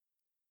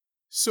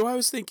So I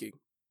was thinking,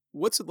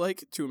 what's it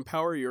like to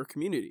empower your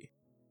community?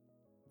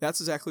 That's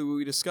exactly what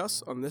we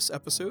discuss on this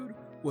episode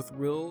with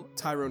Will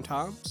Tyrone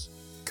Toms,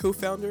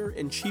 co-founder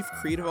and chief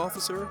creative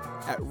officer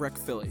at Rec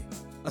Philly,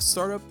 a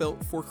startup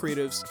built for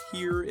creatives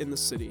here in the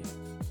city.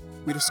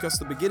 We discuss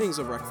the beginnings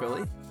of Rec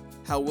Philly,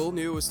 how Will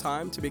knew it was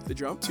time to make the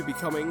jump to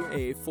becoming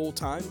a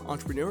full-time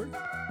entrepreneur,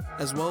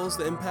 as well as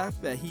the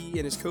impact that he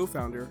and his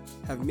co-founder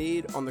have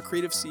made on the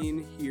creative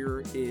scene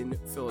here in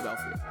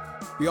Philadelphia.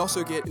 We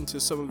also get into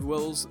some of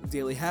Will's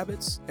daily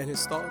habits and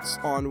his thoughts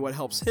on what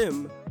helps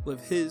him live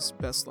his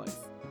best life.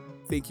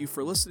 Thank you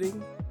for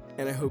listening,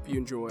 and I hope you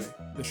enjoy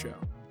the show.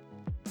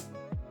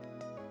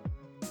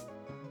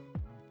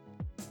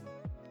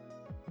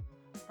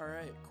 All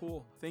right,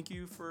 cool. Thank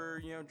you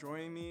for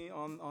joining me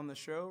on the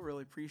show.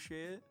 Really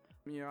appreciate it.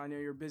 I know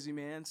you're a busy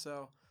man,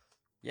 so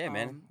yeah,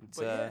 man. It's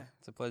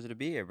a pleasure to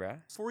be here, bro.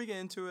 Before we get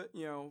into it,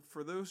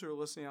 for those who are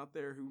listening out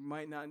there who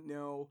might not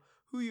know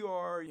who you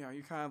are, you're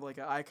kind of like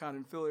an icon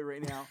in Philly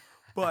right now.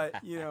 But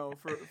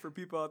for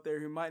people out there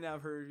who might not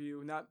have heard of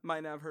you,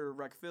 might not have heard of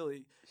Rec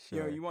Philly,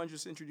 Sure. You want to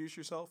just introduce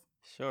yourself?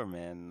 Sure,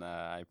 man.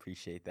 I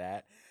appreciate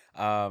that.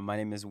 My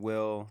name is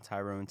Will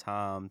Tyrone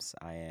Toms.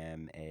 I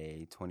am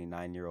a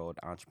 29-year-old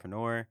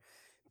entrepreneur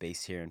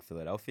based here in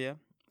Philadelphia.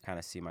 Kind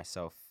of see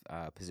myself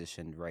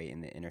positioned right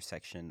in the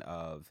intersection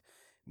of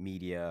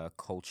media,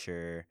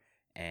 culture,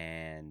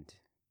 and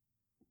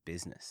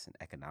business and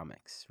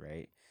economics,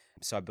 right?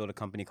 So I built a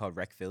company called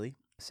Rec Philly.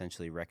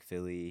 Essentially, Rec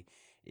Philly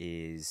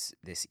is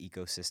this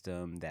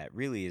ecosystem that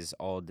really is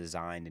all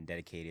designed and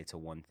dedicated to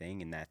one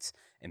thing, and that's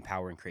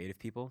empowering creative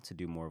people to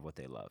do more of what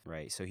they love,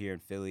 right? So here in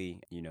Philly,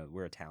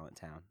 we're a talent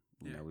town.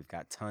 We've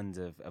got tons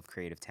of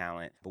creative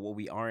talent, but what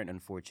we aren't,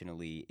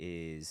 unfortunately,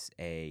 is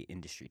a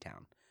industry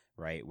town,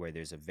 right? Where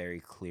there's a very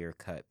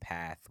clear-cut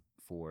path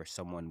for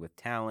someone with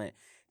talent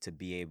to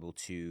be able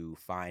to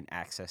find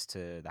access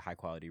to the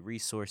high-quality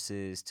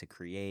resources, to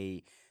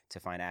create, to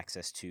find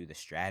access to the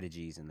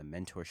strategies and the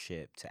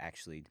mentorship to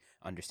actually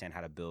understand how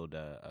to build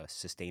a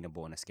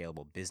sustainable and a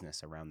scalable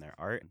business around their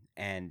art.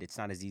 And it's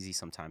not as easy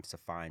sometimes to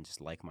find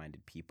just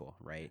like-minded people,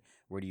 right?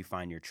 Where do you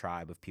find your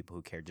tribe of people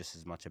who care just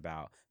as much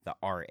about the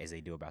art as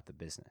they do about the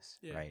business,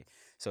 right?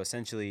 So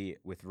essentially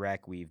with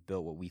Rec, we've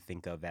built what we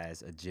think of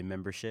as a gym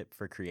membership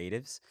for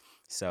creatives.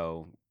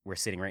 So we're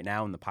sitting right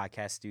now in the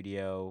podcast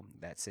studio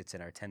that sits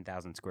in our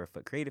 10,000 square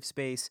foot creative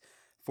space,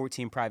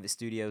 14 private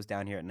studios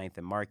down here at 9th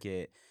and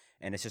Market.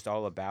 And it's just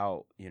all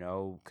about,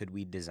 could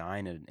we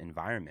design an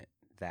environment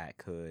that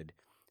could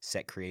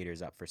set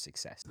creators up for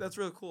success? That's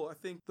really cool. I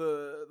think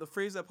the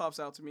phrase that pops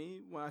out to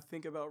me when I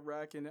think about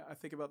Rec and I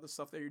think about the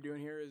stuff that you're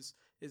doing here is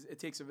it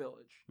takes a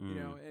village,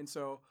 And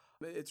so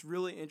it's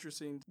really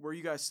interesting where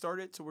you guys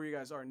started to where you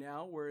guys are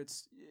now, where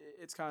it's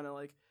kind of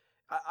like,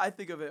 I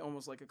think of it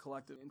almost like a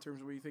collective in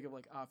terms of where you think of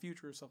like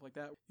Future or stuff like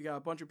that. You got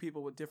a bunch of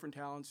people with different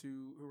talents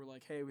who were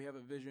like, hey, we have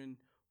a vision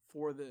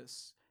for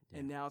this. Yeah.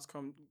 And now it's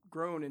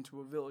grown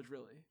into a village,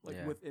 really,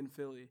 within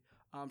Philly.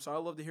 So I'd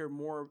love to hear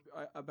more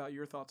about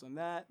your thoughts on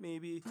that,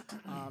 maybe.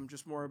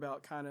 Just more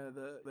about kind of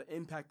the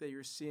impact that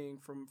you're seeing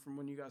from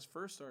when you guys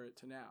first started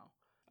to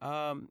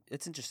now.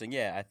 It's interesting.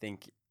 Yeah, I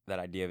think that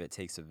idea of it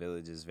takes a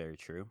village is very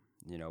true.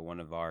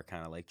 One of our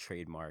kind of like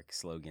trademark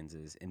slogans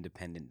is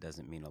independent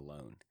doesn't mean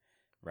alone.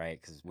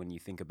 Right? Because when you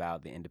think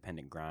about the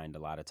independent grind, a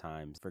lot of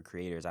times for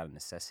creators out of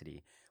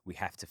necessity, we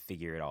have to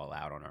figure it all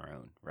out on our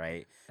own,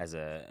 right? As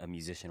a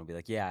musician will be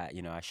like, yeah,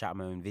 I shot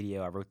my own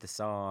video, I wrote the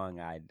song,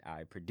 I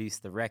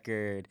produced the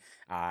record,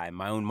 I'm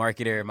my own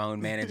marketer, my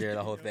own manager,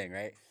 the whole thing,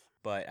 right?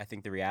 But I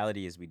think the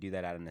reality is we do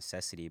that out of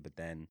necessity, but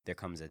then there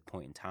comes a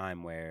point in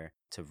time where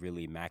to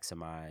really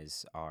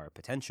maximize our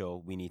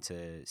potential, we need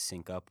to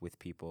sync up with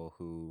people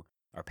who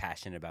are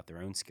passionate about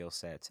their own skill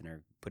sets and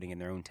are putting in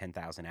their own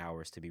 10,000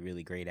 hours to be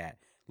really great at,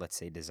 let's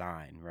say,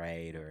 design,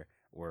 right?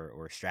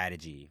 Or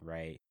strategy,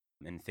 right?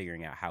 And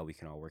figuring out how we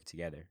can all work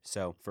together.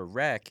 So for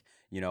Rec,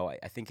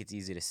 I think it's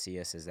easy to see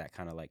us as that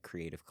kind of like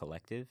creative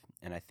collective.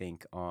 And I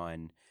think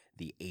on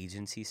the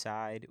agency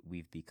side,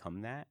 we've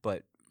become that.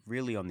 But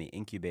really on the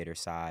incubator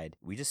side,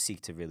 we just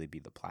seek to really be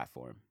the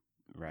platform,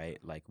 right?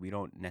 Like we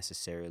don't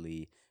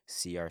necessarily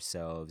see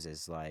ourselves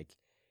as like,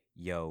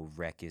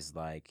 Rec is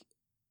like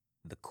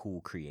the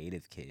cool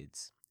creative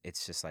kids.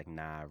 It's just like,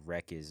 nah,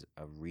 Rec is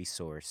a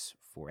resource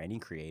for any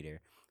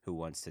creator who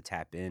wants to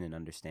tap in and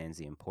understands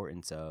the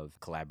importance of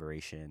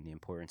collaboration, the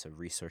importance of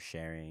resource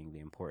sharing, the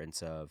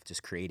importance of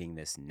just creating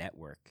this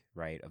network,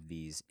 right, of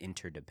these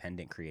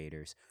interdependent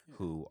creators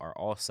who are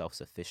all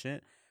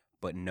self-sufficient,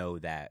 but know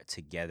that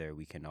together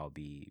we can all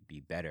be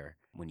better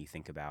when you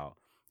think about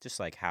just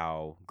like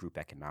how group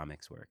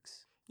economics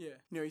works. Yeah.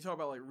 You talk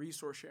about like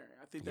resource sharing.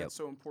 I think that's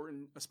so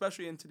important,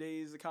 especially in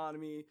today's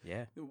economy.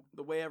 Yeah.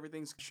 The way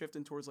everything's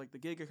shifting towards like the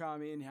gig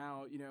economy and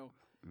how,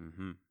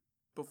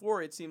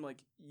 before it seemed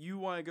like you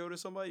want to go to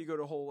somebody, you go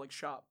to a whole like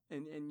shop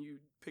and you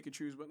pick and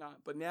choose whatnot.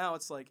 But now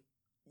it's like,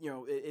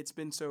 it's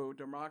been so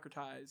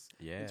democratized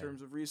in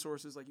terms of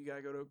resources. Like you got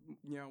to go to,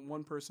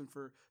 one person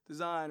for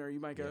design or you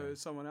might go to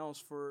someone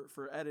else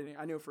for editing.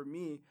 I know for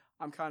me,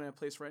 I'm kind of in a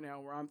place right now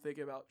where I'm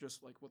thinking about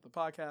just like with the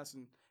podcast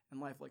and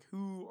life, like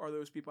who are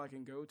those people I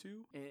can go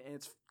to? And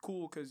it's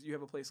cool because you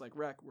have a place like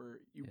Rec where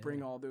you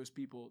bring all those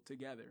people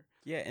together.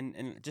 Yeah,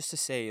 and just to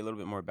say a little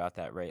bit more about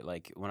that, right?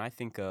 Like when I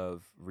think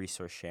of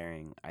resource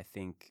sharing, I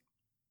think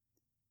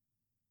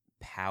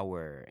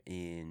power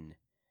in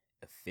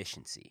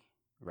efficiency,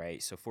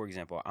 right? So for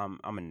example, I'm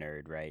a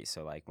nerd, right?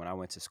 So like when I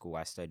went to school,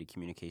 I studied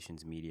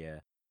communications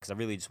media because I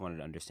really just wanted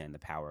to understand the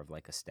power of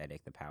like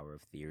aesthetic, the power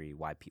of theory,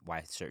 why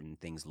certain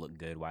things look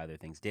good, why other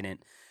things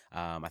didn't.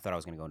 I thought I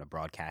was going to go into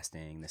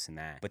broadcasting, this and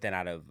that. But then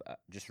out of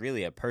just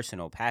really a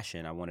personal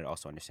passion, I wanted to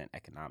also understand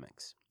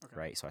economics,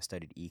 right? So I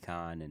studied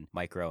econ and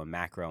micro and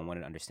macro and wanted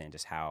to understand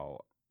just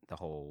how the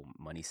whole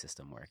money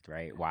system worked,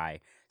 right?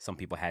 Why some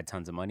people had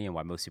tons of money and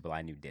why most people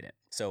I knew didn't.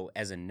 So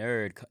as a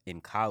nerd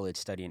in college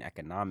studying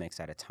economics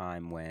at a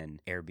time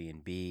when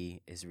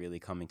Airbnb is really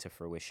coming to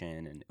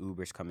fruition and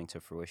Uber's coming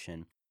to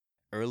fruition,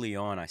 early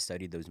on I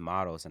studied those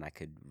models and I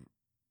could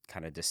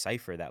kind of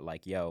decipher that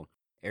like, yo,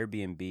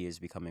 Airbnb is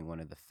becoming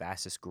one of the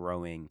fastest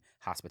growing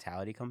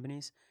hospitality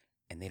companies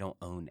and they don't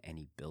own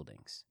any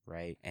buildings,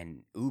 right?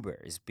 And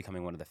Uber is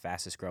becoming one of the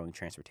fastest growing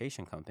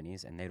transportation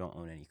companies and they don't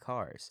own any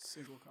cars.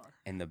 Single car.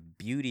 And the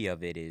beauty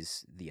of it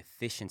is the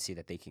efficiency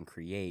that they can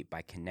create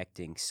by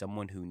connecting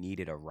someone who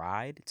needed a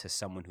ride to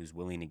someone who's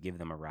willing to give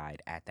them a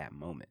ride at that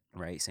moment,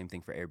 right? Same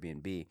thing for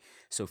Airbnb.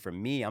 So for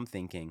me, I'm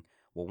thinking,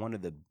 well, one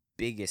of the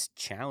biggest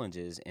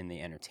challenges in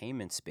the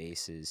entertainment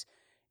space is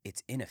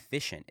it's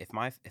inefficient. If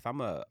I'm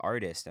an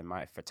artist and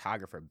my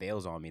photographer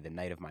bails on me the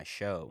night of my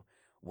show,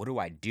 what do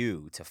I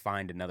do to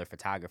find another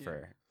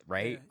photographer,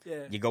 right?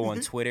 Yeah. You go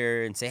on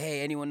Twitter and say,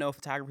 hey, anyone know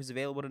photographers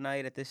available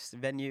tonight at this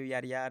venue,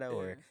 yada, yada,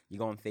 or you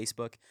go on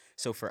Facebook.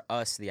 So for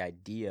us, the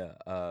idea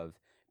of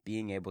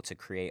being able to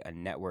create a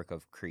network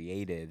of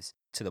creatives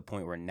to the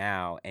point where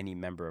now any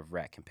member of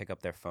Rec can pick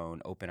up their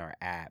phone, open our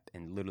app,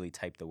 and literally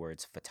type the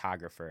words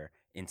photographer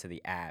into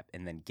the app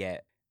and then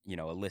get,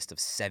 a list of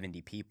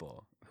 70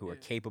 people who are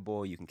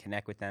capable, you can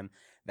connect with them.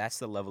 That's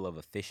the level of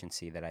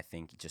efficiency that I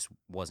think just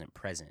wasn't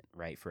present,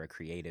 right, for a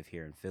creative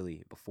here in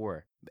Philly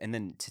before. And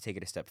then to take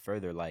it a step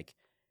further, like,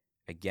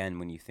 again,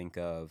 when you think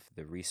of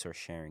the resource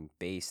sharing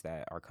base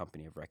that our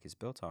company of Rec is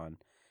built on,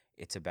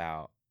 it's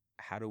about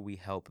how do we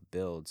help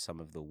build some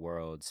of the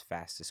world's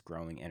fastest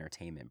growing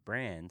entertainment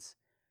brands,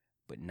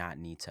 but not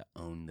need to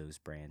own those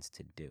brands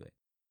to do it.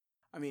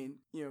 I mean,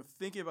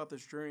 thinking about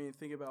this journey and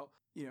thinking about,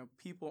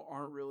 people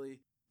aren't really,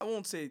 I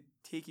won't say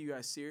take you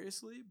guys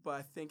seriously, but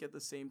I think at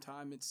the same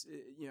time,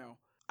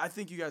 I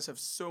think you guys have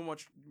so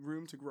much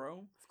room to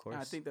grow. Of course.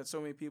 And I think that so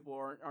many people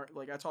aren't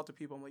like, I talk to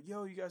people, I'm like,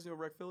 yo, you guys know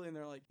Rec Philly? And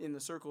they're like, in the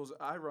circles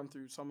I run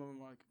through, some of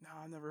them are like, no,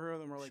 I've never heard of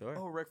them. Or like, Sure.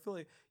 Oh, Rec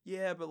Philly.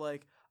 Yeah, but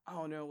like, I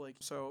don't know. Like,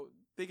 so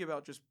think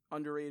about just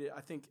underrated.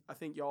 I think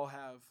y'all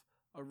have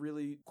a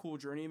really cool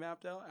journey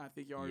mapped out. And I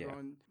think y'all are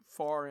going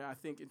far. And I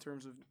think in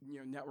terms of,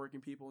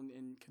 networking people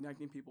and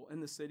connecting people in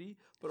the city,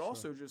 but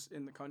also just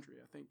in the country.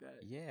 I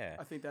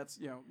think that's,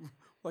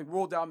 like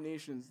world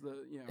domination's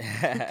the,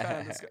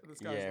 kind of the sky's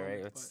the limit,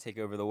 right. Let's take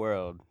over the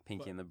world,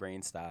 Pinky and the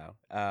Brain style.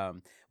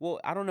 Well,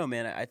 I don't know,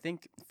 man. I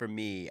think for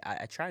me,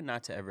 I try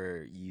not to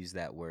ever use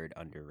that word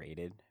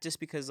underrated just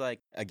because, like,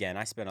 again,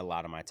 I spend a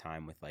lot of my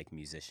time with like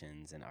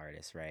musicians and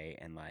artists, right?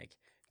 And like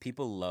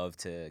people love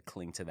to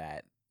cling to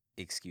that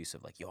excuse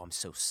of like, yo, I'm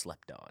so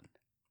slept on.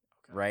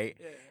 Right?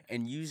 Yeah.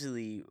 And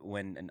usually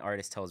when an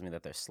artist tells me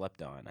that they're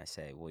slept on, I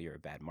say, well, you're a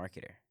bad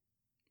marketer.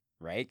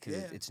 Right?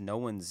 Because it's no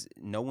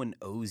one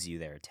owes you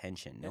their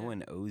attention. No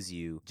one owes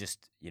you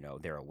just,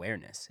 their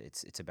awareness.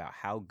 It's about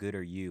how good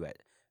are you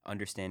at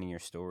understanding your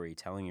story,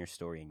 telling your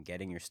story, and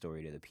getting your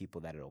story to the people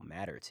that it'll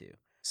matter to.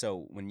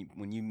 So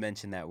when you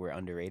mention that we're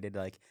underrated,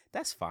 like,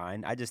 that's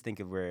fine. I just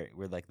think of we're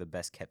like the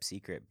best kept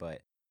secret,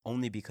 but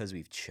only because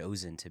we've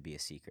chosen to be a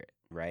secret,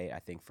 right? I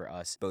think for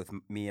us, both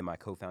me and my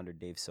co-founder,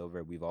 Dave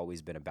Silver, we've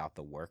always been about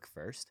the work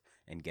first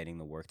and getting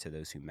the work to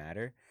those who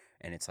matter.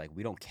 And it's like,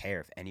 we don't care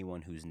if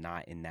anyone who's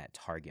not in that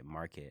target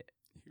market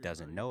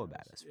doesn't know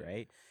about us,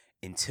 right?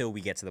 Until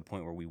we get to the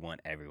point where we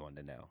want everyone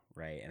to know,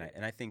 right?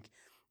 And I think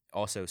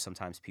also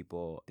sometimes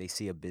people, they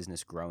see a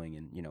business growing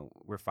and,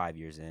 we're 5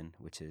 years in,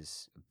 which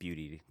is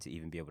beauty to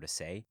even be able to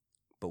say,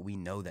 but we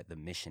know that the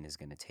mission is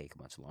going to take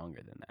much longer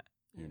than that.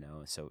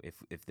 So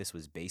if this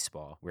was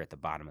baseball, we're at the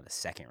bottom of the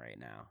second right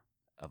now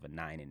of a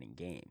 9-inning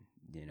game,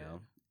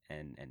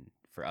 and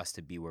for us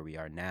to be where we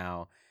are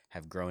now,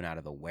 have grown out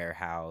of the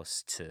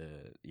warehouse to,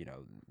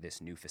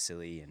 this new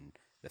facility in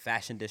the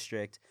fashion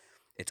district,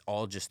 it's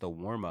all just the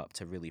warm up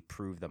to really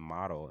prove the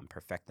model and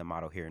perfect the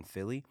model here in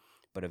Philly.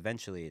 But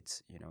eventually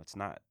it's, it's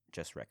not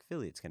just Rec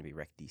Philly, it's going to be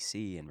Rec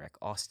DC and Rec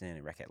Austin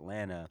and Rec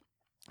Atlanta.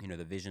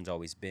 The vision's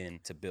always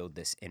been to build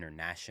this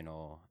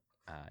international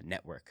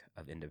network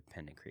of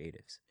independent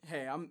creatives.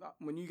 Hey,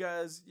 when you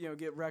guys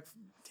get Rec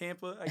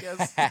Tampa, I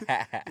guess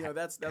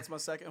that's my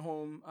second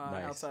home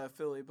Nice. outside of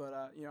Philly, but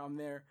I'm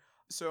there.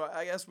 So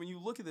I guess when you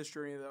look at this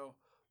journey though,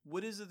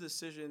 what is the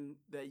decision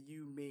that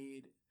you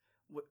made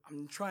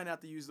I'm trying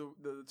not to use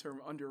the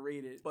term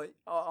underrated, but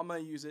I'm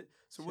going to use it.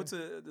 So what's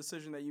a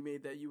decision that you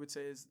made that you would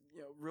say is,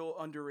 real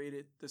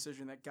underrated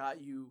decision that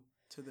got you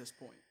to this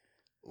point?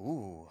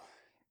 Ooh,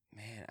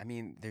 man. I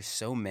mean, there's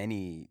so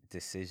many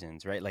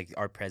decisions, right? Like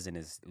our present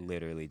is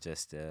literally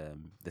just the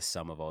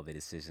sum of all the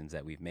decisions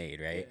that we've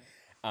made, right?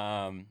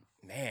 Yeah.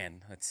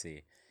 Man, let's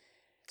see.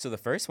 So the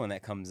first one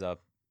that comes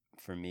up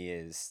for me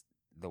is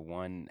the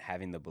one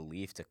having the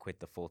belief to quit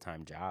the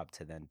full-time job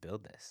to then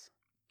build this,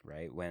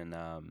 right?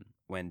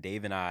 When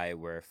Dave and I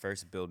were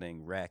first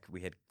building Rec,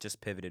 we had just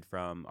pivoted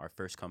from our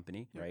first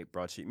company, right,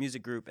 Broadsheet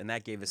Music Group, and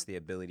that gave us the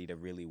ability to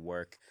really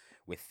work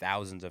with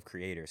thousands of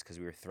creators because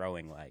we were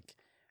throwing like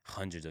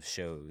hundreds of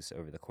shows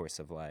over the course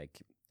of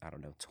like, I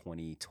don't know,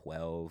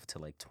 2012 to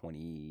like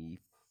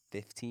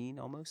 2015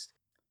 almost.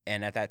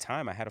 And at that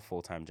time, I had a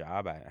full-time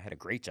job. I had a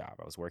great job.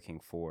 I was working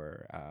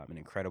for an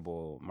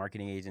incredible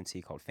marketing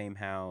agency called Fame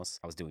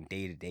House. I was doing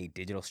day-to-day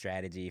digital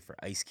strategy for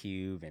Ice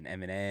Cube and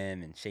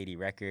Eminem and Shady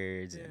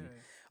Records and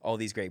all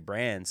these great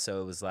brands.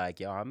 So it was like,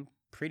 yo, I'm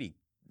pretty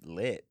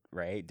lit,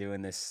 right,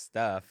 doing this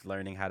stuff,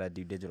 learning how to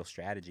do digital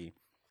strategy.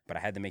 But I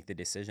had to make the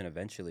decision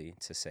eventually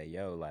to say,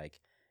 yo, like,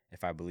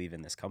 if I believe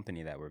in this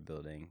company that we're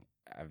building,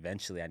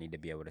 eventually I need to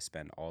be able to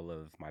spend all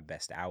of my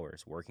best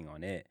hours working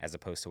on it, as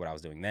opposed to what I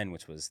was doing then,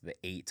 which was the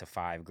 8 to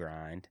 5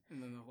 grind.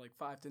 And then like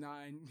 5 to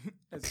 9,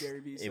 as Gary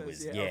Vee says. It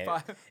was,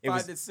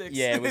 five to 6.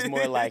 Yeah, it was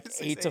more like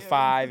 8 to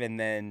 5 and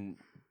then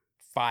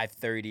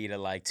 5:30 to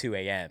like 2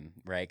 a.m.,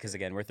 right? Because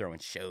again, we're throwing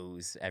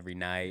shows every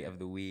night of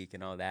the week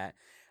and all that.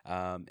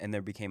 And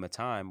there became a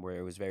time where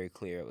it was very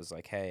clear. It was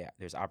like, hey,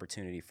 there's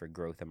opportunity for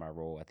growth in my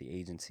role at the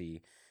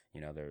agency.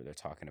 They're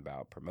talking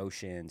about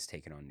promotions,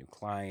 taking on new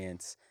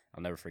clients.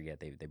 I'll never forget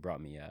they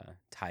brought me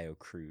Tayo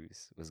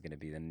Cruz was going to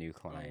be the new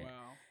client.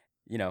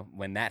 Oh, wow.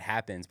 When that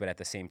happens, but at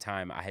the same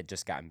time, I had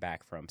just gotten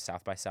back from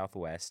South by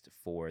Southwest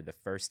for the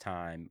first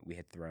time. We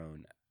had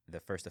thrown the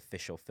first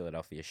official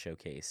Philadelphia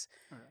showcase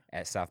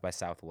at South by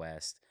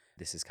Southwest.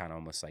 This is kind of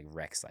almost like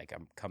Rex, like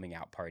a coming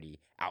out party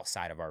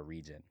outside of our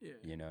region. Yeah.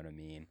 You know what I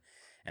mean?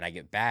 And I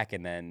get back,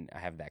 and then I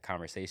have that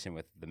conversation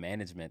with the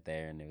management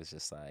there, and it was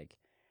just like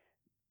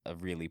a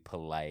really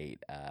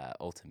polite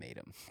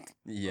ultimatum.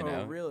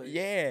 Oh, really?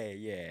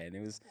 Yeah. And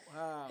it was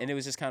wow. And it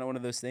was just kind of one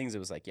of those things. It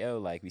was like, yo,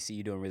 like, we see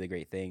you doing really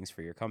great things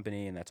for your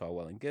company, and that's all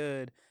well and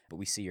good, but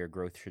we see your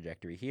growth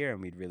trajectory here, and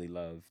we'd really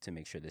love to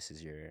make sure this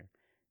is your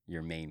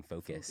main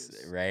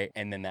focus, right?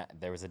 And then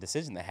there was a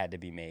decision that had to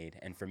be made,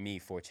 and for me,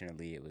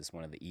 fortunately, it was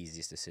one of the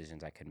easiest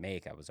decisions I could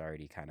make. I was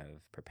already kind of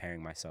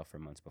preparing myself for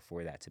months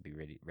before that to be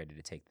ready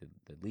to take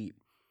the leap.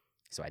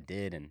 So I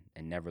did, and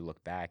never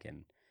looked back,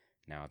 and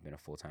now I've been a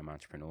full-time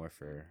entrepreneur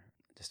for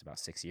just about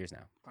 6 years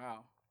now. Wow,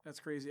 that's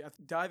crazy.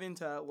 Dive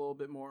into that a little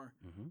bit more.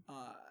 Mm-hmm.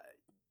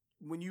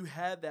 When you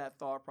had that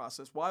thought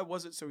process, why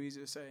was it so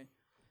easy to say,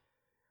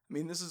 I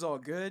mean, this is all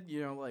good,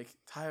 like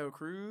Tayo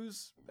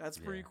Cruz, that's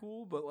pretty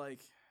cool, but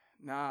like,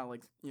 nah,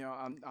 like,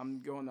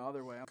 I'm going the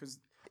other way. Because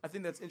I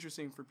think that's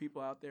interesting for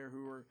people out there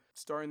who are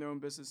starting their own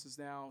businesses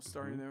now,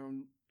 starting their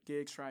own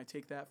gigs, trying to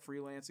take that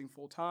freelancing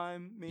full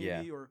time,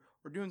 maybe, or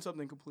doing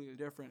something completely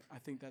different. I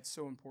think that's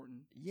so important.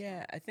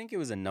 Yeah, I think it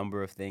was a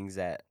number of things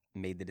that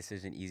made the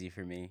decision easy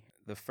for me.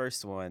 The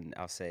first one,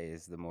 I'll say,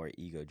 is the more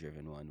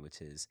ego-driven one,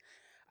 which is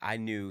I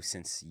knew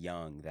since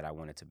young that I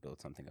wanted to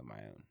build something of my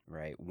own,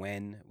 right?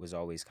 When was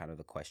always kind of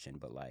the question,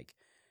 but like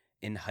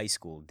in high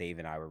school, Dave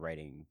and I were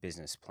writing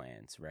business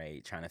plans,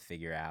 right? Trying to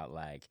figure out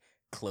like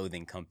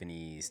clothing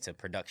companies to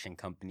production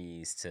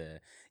companies to,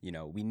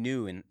 we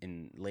knew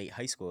in late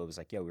high school, it was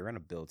like, yo, we were going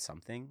to build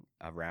something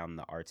around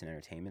the arts and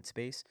entertainment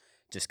space,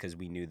 just because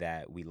we knew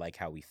that we like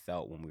how we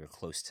felt when we were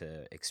close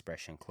to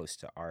expression, close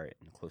to art,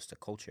 and close to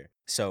culture.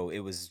 So it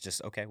was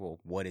just, okay, well,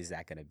 what is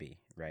that going to be,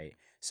 right?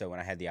 So when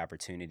I had the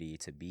opportunity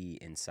to be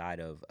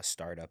inside of a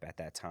startup at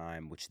that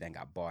time, which then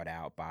got bought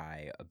out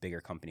by a bigger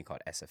company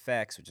called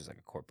SFX, which is like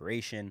a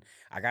corporation,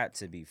 I got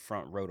to be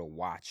front row to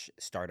watch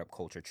startup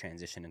culture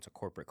transition into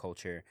corporate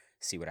culture,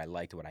 see what I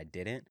liked, what I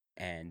didn't.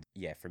 And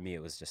yeah, for me,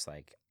 it was just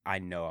like, I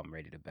know I'm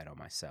ready to bet on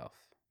myself,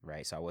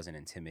 right? So I wasn't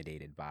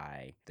intimidated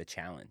by the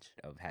challenge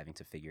of having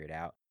to figure it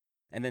out.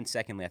 And then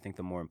secondly, I think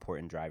the more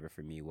important driver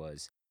for me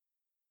was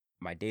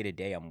my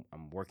day-to-day,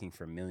 I'm working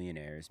for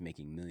millionaires,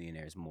 making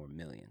millionaires more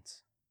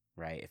millions,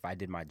 right? If I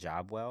did my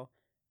job well,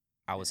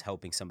 I was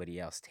helping somebody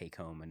else take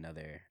home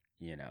another,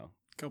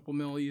 couple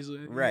mil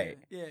easily. Right.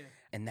 Yeah.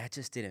 And that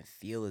just didn't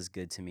feel as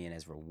good to me and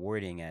as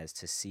rewarding as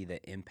to see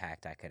the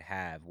impact I could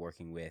have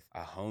working with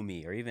a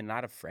homie, or even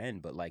not a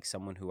friend, but like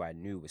someone who I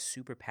knew was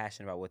super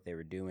passionate about what they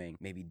were doing,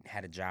 maybe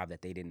had a job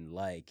that they didn't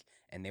like,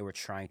 and they were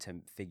trying to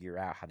figure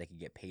out how they could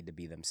get paid to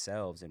be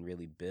themselves and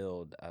really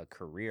build a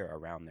career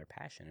around their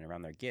passion and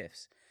around their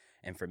gifts.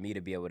 And for me to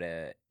be able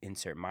to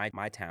insert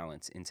my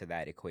talents into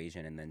that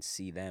equation and then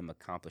see them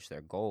accomplish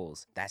their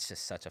goals, that's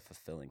just such a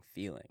fulfilling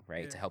feeling,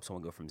 right? Yeah. To help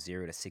someone go from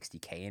 0 to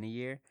 60K in a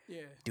year,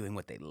 Yeah. doing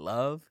what they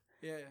love.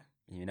 Yeah.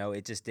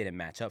 It just didn't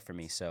match up for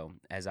me. So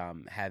as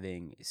I'm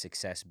having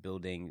success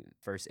building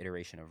first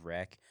iteration of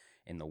Rec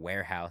in the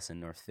warehouse in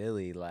North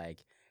Philly,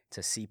 like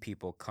to see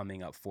people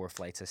coming up 4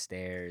 flights of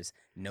stairs,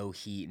 no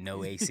heat,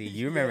 no AC.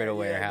 You remember the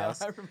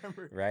warehouse, I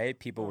remember. right?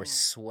 People were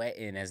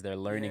sweating as they're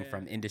learning Yeah.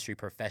 from industry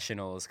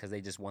professionals because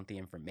they just want the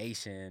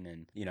information.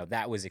 And,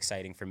 that was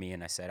exciting for me.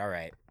 And I said, all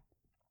right,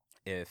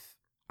 if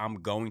I'm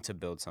going to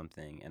build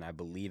something and I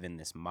believe in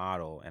this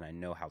model and I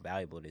know how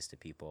valuable it is to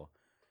people,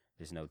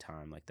 there's no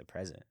time like the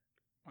present.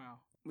 Wow.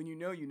 When you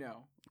know, you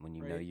know. When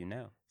you right? know, you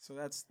know. So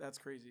that's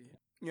crazy.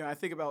 I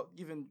think about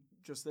even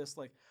just this,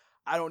 like,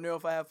 I don't know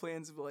if I have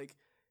plans of like,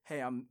 hey,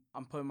 I'm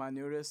putting my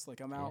notice, like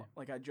I'm out,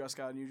 like I just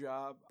got a new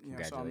job,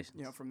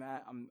 Congratulations. So from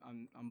that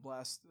I'm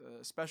blessed,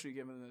 especially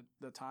given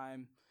the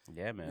time,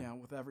 yeah, man,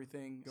 with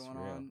everything going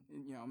on.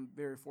 I'm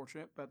very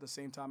fortunate, but at the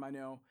same time, I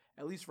know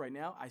at least right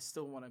now, I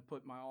still want to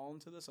put my all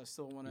into this. I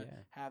still want to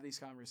have these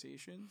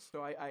conversations.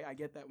 So I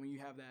get that when you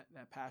have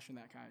that passion,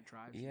 that kind of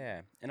drive.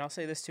 Yeah, and I'll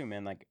say this too,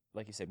 man. Like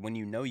you said, when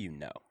you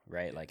know,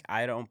 right? Like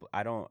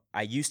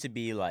I used to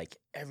be like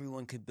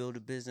everyone could build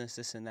a business,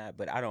 this and that,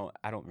 but I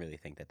don't really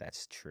think that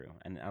that's true,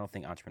 and I don't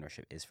think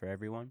entrepreneurship is for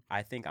everyone.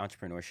 I think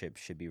entrepreneurship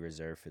should be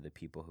reserved for the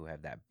people who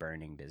have that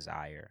burning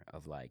desire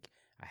of like,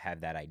 I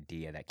have that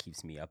idea that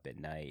keeps me up at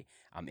night.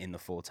 I'm in the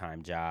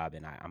full-time job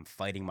and I'm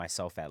fighting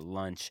myself at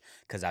lunch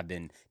because I've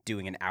been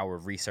doing an hour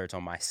of research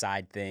on my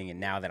side thing. And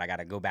now that I got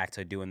to go back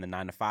to doing the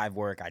 9-to-5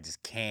 work, I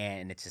just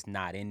can't, and it's just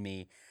not in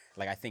me.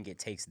 Like, I think it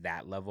takes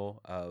that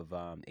level of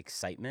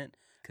excitement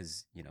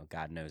because,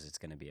 God knows it's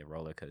going to be a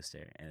roller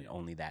coaster, and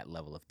only that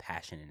level of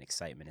passion and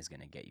excitement is going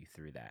to get you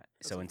through that.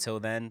 So until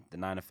then, the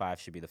 9-to-5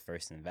 should be the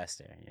first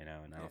investor, and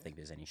I don't think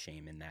there's any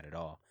shame in that at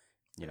all.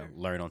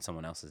 Learn on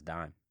someone else's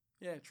dime.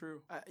 Yeah,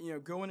 true.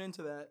 Going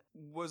into that,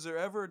 was there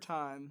ever a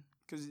time,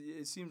 because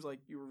it seems like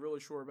you were really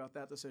sure about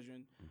that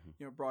decision,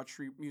 Broad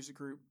Street Music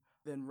Group,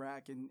 then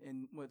RAC, and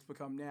what's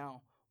become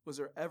now, was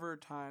there ever a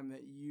time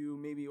that you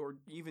maybe, or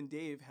even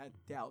Dave, had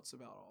doubts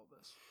about all of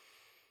this?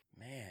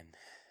 Man,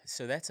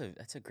 so that's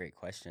a great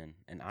question.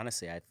 And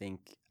honestly, I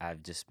think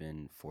I've just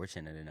been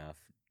fortunate enough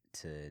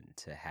to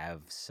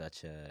have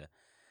such a,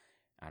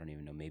 I don't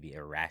even know, maybe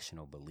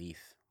irrational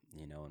belief,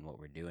 in what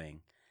we're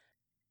doing.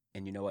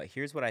 And you know what?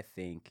 Here's what I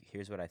think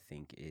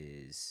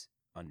is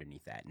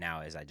underneath that now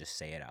as I just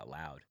say it out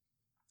loud.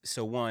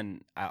 So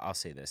one, I'll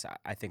say this.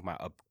 I think my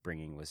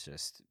upbringing was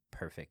just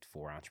perfect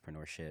for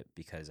entrepreneurship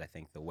because I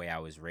think the way I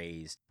was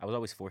raised, I was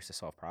always forced to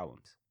solve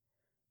problems,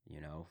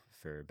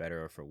 for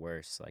better or for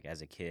worse. Like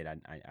as a kid,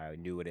 I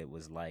knew what it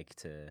was like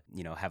to,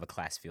 have a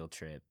class field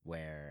trip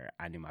where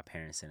I knew my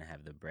parents didn't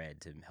have the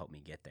bread to help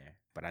me get there,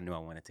 but I knew I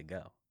wanted to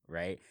go.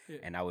 Right. Yeah.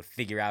 And I would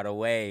figure out a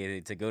way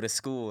to go to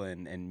school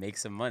and make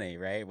some money.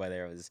 Right.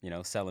 Whether it was,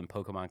 selling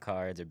Pokemon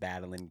cards or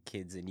battling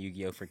kids in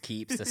Yu-Gi-Oh for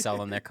keeps to sell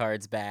them their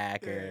cards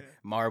back or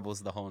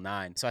marbles, the whole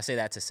nine. So I say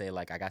that to say,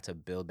 like, I got to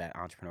build that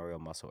entrepreneurial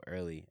muscle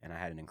early, and I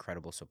had an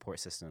incredible support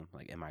system,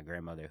 like in my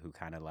grandmother, who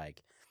kind of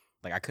like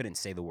I couldn't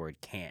say the word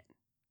can't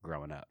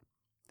growing up.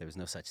 There was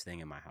no such thing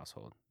in my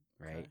household.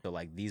 Right. Okay. So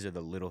like these are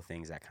the little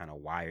things that kind of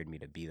wired me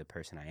to be the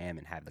person I am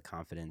and have the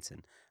confidence.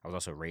 And I was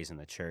also raised in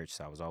the church,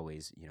 so I was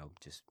always,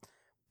 just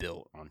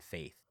built on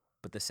faith.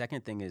 But the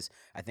second thing is,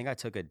 I think I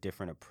took a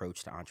different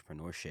approach to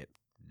entrepreneurship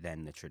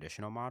than the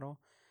traditional model.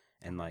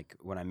 And like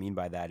what I mean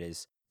by that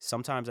is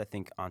sometimes I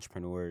think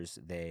entrepreneurs,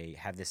 they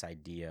have this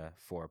idea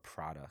for a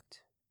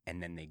product and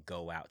then they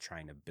go out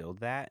trying to build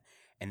that.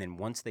 And then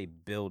once they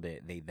build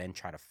it, they then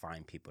try to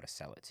find people to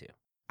sell it to.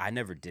 I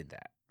never did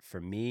that. For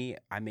me,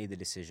 I made the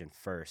decision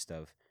first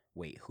of,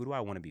 wait, who do I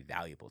want to be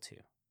valuable to,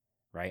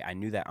 right? I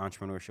knew that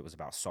entrepreneurship was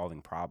about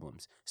solving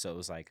problems. So it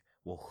was like,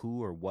 well,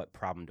 who or what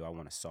problem do I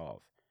want to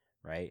solve,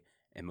 right?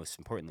 And most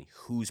importantly,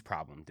 whose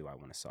problem do I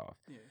want to solve?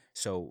 Yeah.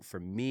 So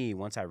for me,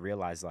 once I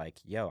realized like,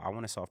 yo, I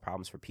want to solve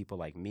problems for people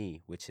like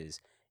me, which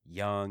is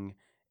young,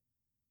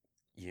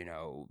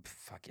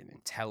 fucking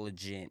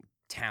intelligent,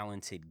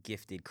 talented,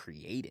 gifted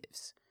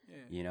creatives.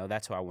 Yeah.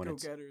 That's who I wanted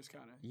to. Go-getters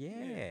kind of.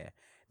 Yeah.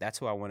 That's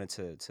who I wanted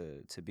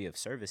to be of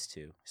service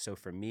to. So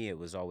for me, it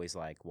was always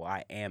like, well,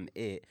 I am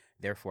it.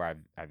 Therefore,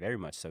 I very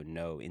much so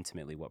know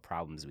intimately what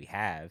problems we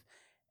have.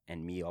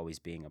 And me always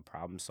being a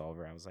problem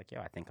solver, I was like, yo,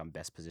 I think I'm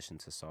best positioned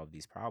to solve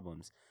these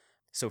problems.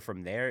 So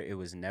from there, it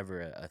was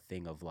never a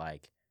thing of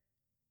like,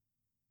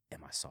 am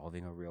I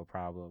solving a real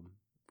problem?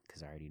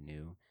 Because I already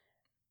knew.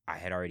 I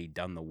had already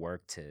done the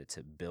work to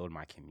build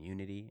my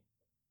community.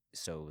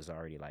 So it was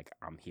already like,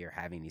 I'm here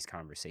having these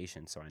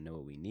conversations, so I know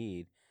what we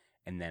need.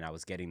 And then I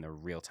was getting the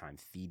real-time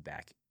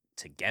feedback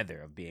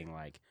together of being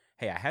like,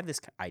 hey, I have this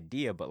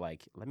idea, but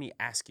like, let me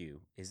ask you,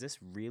 is this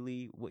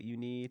really what you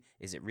need?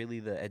 Is it really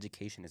the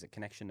education? Is it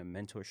connection to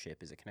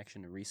mentorship? Is it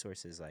connection to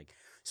resources? Like,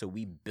 so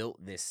we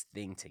built this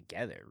thing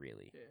together,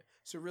 really. Yeah.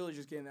 So really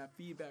just getting that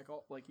feedback,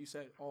 all, like you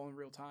said, all in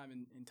real time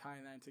and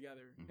tying that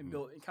together and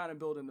kind of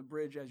building the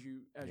bridge as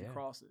you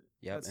cross it.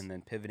 Yep, and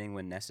then pivoting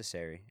when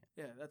necessary.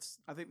 Yeah,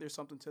 I think there's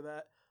something to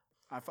that.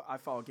 I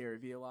follow Gary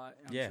Vee a lot.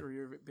 And I'm sure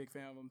you're a big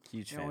fan of him.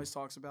 Huge fan. He always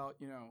talks about,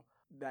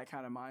 that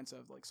kind of mindset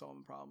of like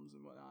solving problems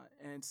and whatnot.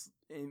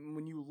 And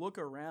when you look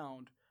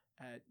around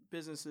at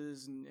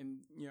businesses and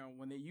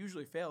when they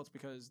usually fail, it's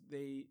because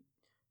they,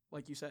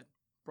 like you said,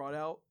 brought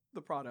out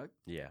the product.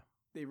 Yeah.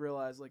 They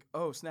realize like,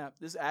 oh snap,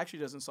 this actually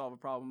doesn't solve a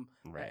problem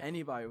Right. that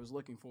anybody was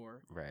looking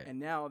for. Right. And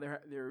now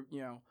they're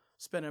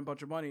spending a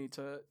bunch of money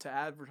to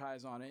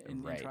advertise on it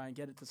and Right. try and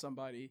get it to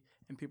somebody.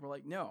 And people are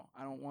like, no,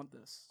 I don't want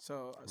this.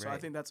 So I Right.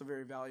 think that's a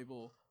very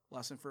valuable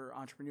lesson for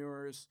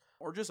entrepreneurs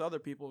or just other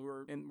people who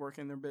are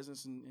working their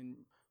business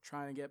and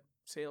trying to get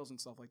sales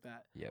and stuff like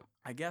that. Yep.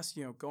 I guess,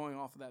 going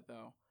off of that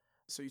though,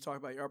 so you talk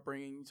about your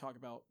upbringing, you talk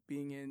about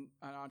being an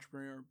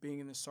entrepreneur, being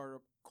in the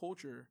startup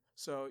culture.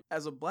 So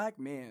as a black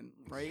man,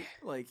 right,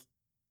 like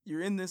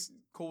you're in this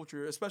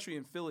culture, especially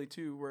in Philly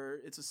too, where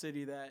it's a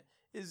city that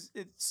is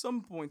at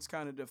some points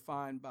kind of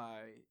defined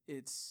by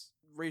its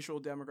racial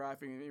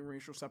demographic and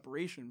racial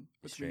separation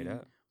Straight between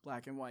up.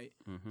 black and white.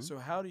 Mm-hmm. So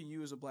how do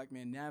you as a black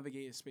man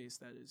navigate a space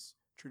that is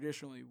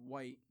traditionally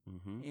white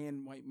Mm-hmm.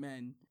 and white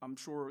men? I'm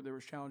sure there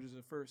was challenges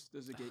at first.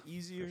 Does it get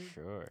easier? For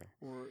sure.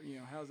 Or,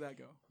 how does that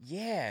go?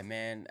 Yeah,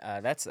 man.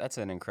 That's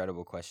an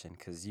incredible question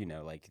because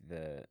like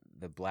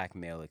the black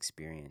male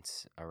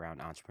experience around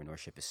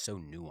entrepreneurship is so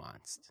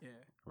nuanced, Yeah.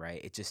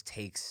 right?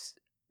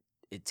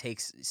 It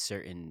takes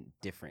certain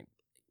different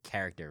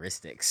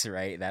characteristics,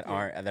 right? That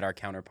our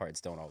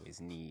counterparts don't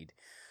always need.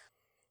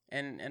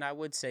 And I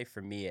would say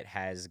for me it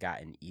has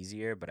gotten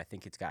easier, but I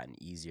think it's gotten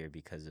easier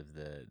because of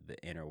the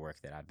inner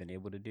work that I've been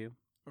able to do.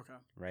 Okay.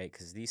 Right?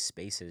 Because these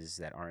spaces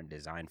that aren't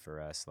designed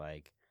for us,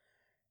 like,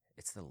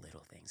 it's the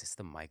little things, it's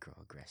the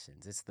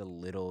microaggressions, it's the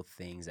little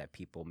things that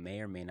people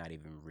may or may not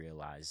even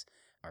realize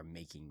are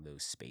making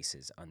those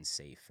spaces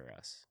unsafe for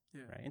us.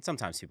 Yeah. Right? And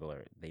sometimes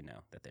they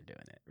know that they're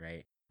doing it,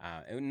 right?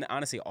 And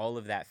honestly, all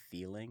of that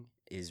feeling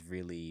is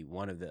really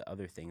one of the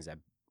other things that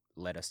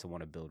led us to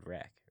want to build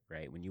Rec,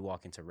 right? When you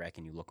walk into Rec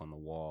and you look on the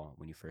wall,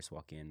 when you first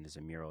walk in, there's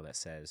a mural that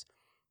says,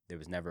 "There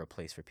was never a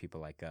place for people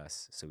like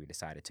us, so we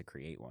decided to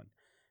create one."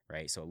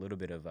 Right? So a little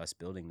bit of us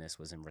building this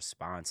was in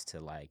response to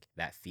like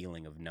that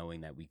feeling of knowing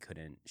that we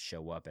couldn't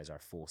show up as our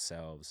full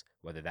selves,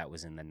 whether that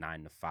was in the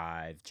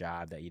 9-to-5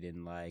 job that you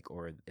didn't like,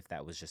 or if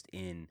that was just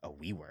in a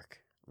WeWork,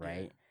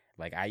 right? Yeah.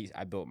 Like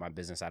I built my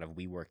business out of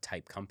WeWork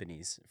type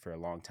companies for a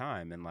long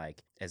time. And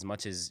like, as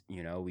much as,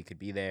 we could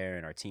be there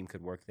and our team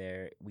could work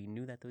there, we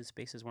knew that those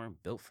spaces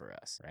weren't built for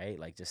us, right?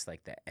 Like just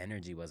like the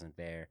energy wasn't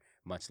there,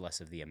 much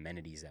less of the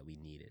amenities that we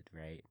needed,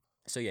 right?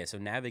 So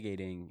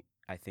navigating,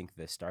 I think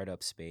the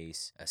startup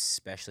space,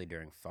 especially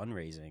during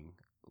fundraising,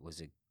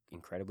 was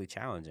incredibly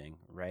challenging,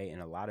 right?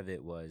 And a lot of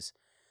it was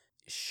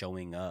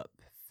showing up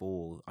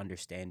full,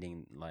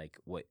 understanding like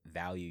what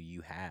value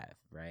you have,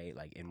 right?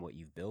 Like in what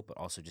you've built, but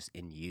also just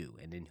in you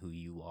and in who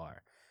you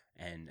are.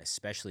 And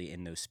especially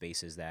in those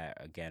spaces that,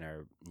 again,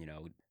 are,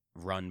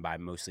 run by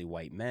mostly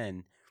white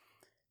men,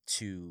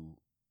 to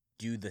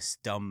do this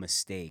dumb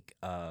mistake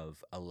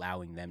of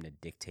allowing them to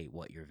dictate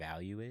what your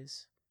value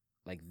is.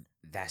 Like,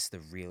 that's the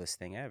realest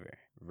thing ever,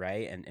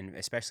 right? And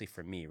especially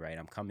for me, right?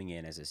 I'm coming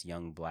in as this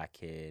young black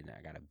kid.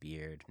 I got a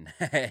beard,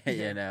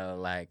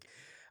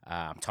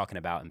 I'm talking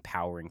about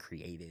empowering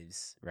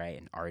creatives, right?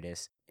 And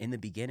artists. In the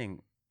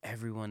beginning,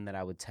 everyone that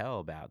I would tell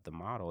about the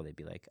model, they'd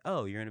be like,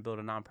 "Oh, you're going to build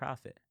a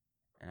nonprofit."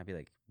 And I'd be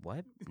like,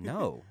 "What?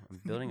 No,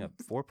 I'm building a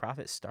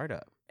for-profit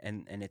startup."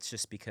 And it's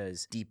just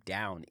because deep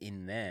down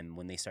in them,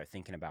 when they start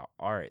thinking about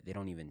art, they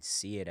don't even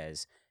see it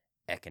as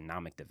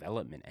economic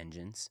development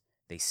engines.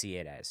 They see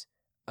it as,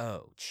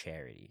 oh,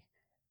 charity.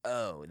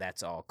 Oh,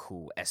 that's all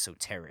cool.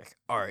 Esoteric.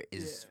 Art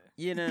is,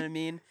 you know what I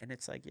mean? And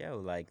it's like,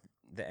 like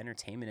the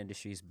entertainment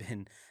industry has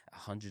been a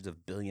hundreds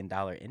of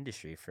billion-dollar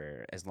industry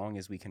for as long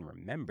as we can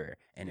remember.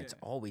 And it's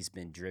always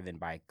been driven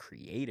by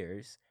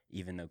creators,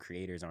 even though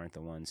creators aren't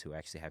the ones who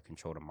actually have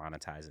control to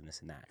monetize and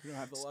this and that. You don't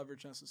have the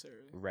leverage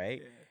necessarily.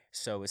 Right? Yeah.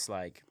 So it's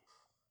like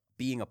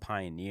being a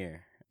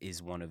pioneer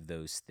is one of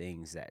those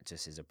things that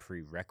just is a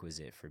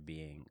prerequisite for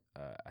being,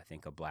 I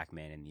think, a black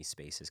man in these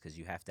spaces, because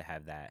you have to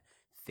have that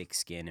thick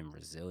skin and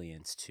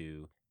resilience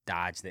to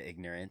dodge the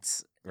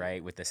ignorance,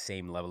 right, with the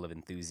same level of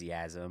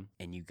enthusiasm.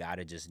 And you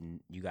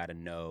gotta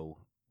know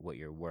what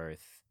you're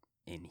worth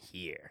in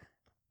here,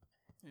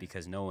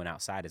 because no one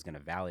outside is gonna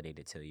validate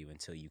it to you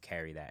until you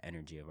carry that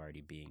energy of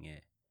already being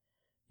it.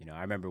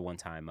 I remember one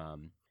time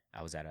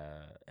I was at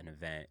an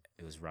event.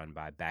 It was run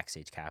by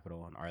Backstage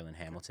Capital and Arlen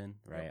Hamilton,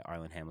 right? Yep.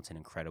 Arlen Hamilton,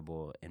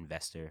 incredible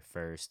investor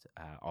first,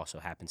 also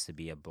happens to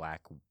be a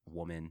black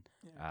woman,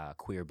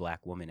 queer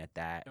black woman at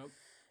that. Yep.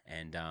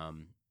 And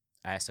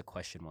I asked a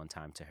question one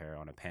time to her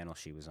on a panel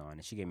she was on,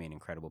 and she gave me an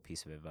incredible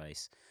piece of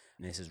advice.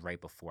 And this is right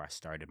before I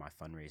started my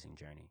fundraising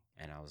journey.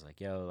 And I was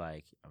like,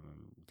 I'm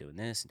doing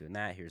this and doing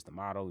that. Here's the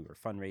model. We were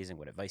fundraising.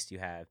 What advice do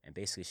you have? And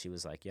basically she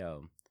was like,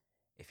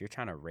 if you're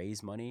trying to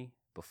raise money,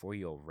 before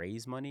you'll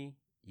raise money,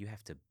 you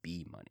have to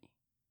be money,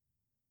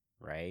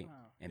 right? Wow,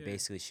 and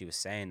basically she was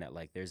saying that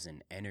like there's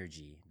an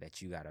energy that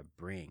you got to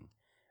bring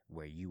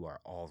where you are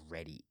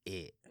already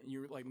it.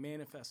 You're like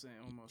manifesting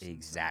it almost.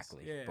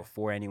 Exactly. Yeah.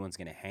 Before anyone's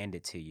going to hand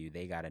it to you,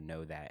 they got to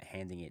know that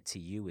handing it to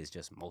you is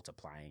just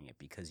multiplying it,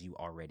 because you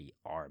already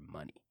are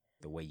money.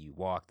 The way you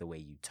walk, the way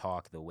you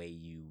talk, the way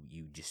you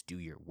just do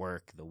your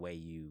work, the way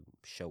you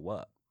show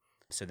up.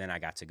 So then I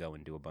got to go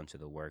and do a bunch of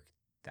the work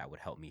that would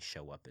help me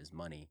show up as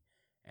money.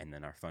 And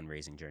then our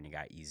fundraising journey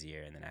got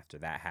easier. And then after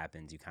that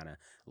happens, you kind of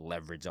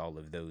leverage all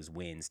of those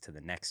wins to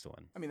the next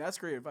one. I mean, that's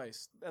great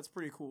advice. That's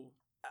pretty cool.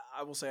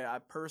 I will say, I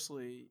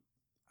personally,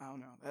 I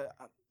don't know,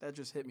 that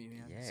just hit me,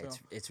 man. Yeah, So,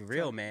 it's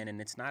real, man. And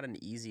it's not an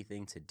easy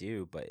thing to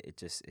do, but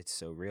it's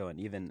so real. And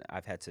even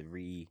I've had to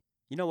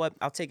you know what?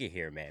 I'll take it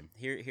here, man.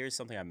 Here's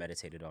something I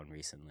meditated on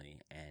recently,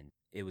 and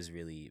it was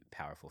really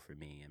powerful for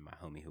me and my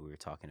homie who we were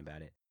talking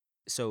about it.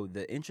 So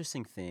the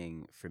interesting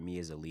thing for me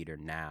as a leader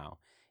now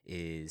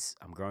is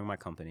I'm growing my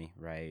company,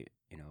 right?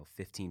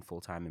 15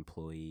 full-time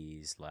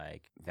employees,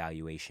 like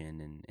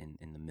valuation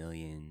in the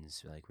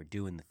millions, like we're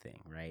doing the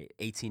thing, right?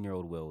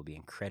 18-year-old Will be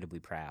incredibly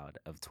proud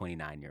of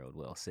 29-year-old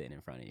Will sitting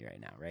in front of you right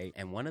now, right?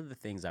 And one of the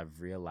things I've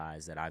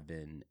realized that I've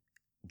been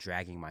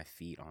dragging my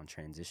feet on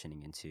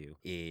transitioning into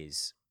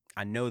is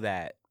I know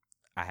that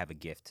I have a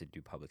gift to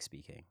do public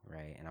speaking,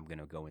 right? And I'm going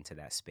to go into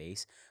that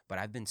space. But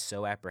I've been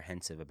so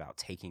apprehensive about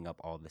taking up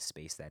all the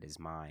space that is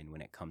mine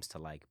when it comes to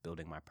like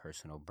building my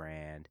personal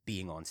brand,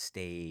 being on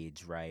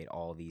stage, right?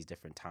 All these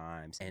different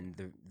times. And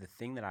the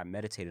thing that I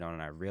meditated on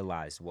and I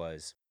realized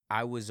was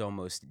I was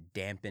almost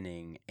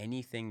dampening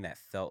anything that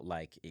felt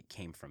like it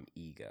came from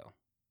ego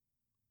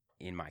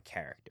in my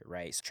character,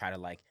 right? So try to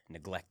like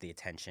neglect the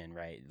attention,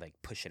 right? Like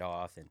push it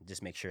off and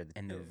just make sure.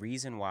 And the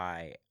reason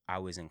why I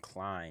was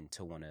inclined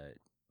to want to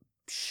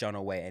shun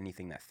away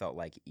anything that felt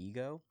like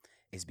ego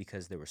is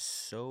because there was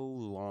so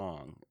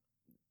long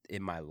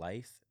in my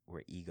life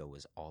where ego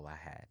was all I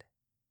had.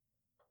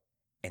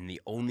 And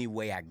the only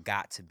way I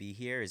got to be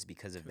here is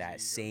because of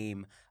that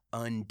same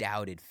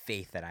undoubted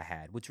faith that I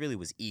had, which really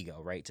was ego,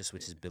 right? Just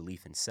which is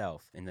belief in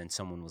self. And then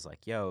someone was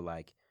like, yo,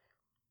 like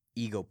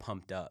ego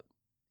pumped up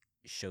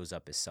shows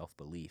up as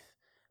self-belief.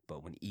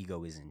 But when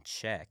ego is in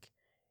check,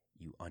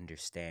 you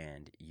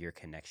understand your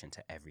connection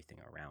to everything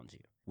around you,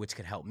 which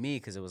could help me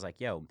because it was like,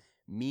 yo,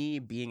 me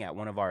being at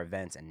one of our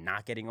events and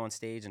not getting on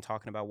stage and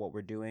talking about what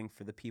we're doing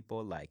for the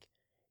people, like,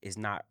 is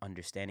not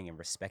understanding and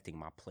respecting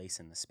my place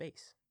in the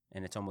space.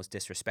 And it's almost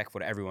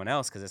disrespectful to everyone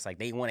else because it's like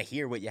they want to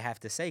hear what you have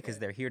to say because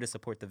they're here to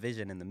support the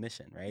vision and the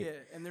mission, right? Yeah,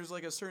 and there's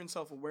like a certain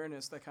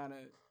self-awareness that kind of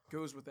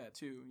goes with that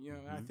too.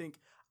 And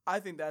I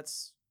think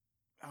that's,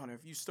 I don't know,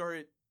 if you start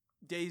at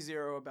day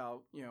zero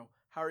about,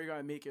 how are you going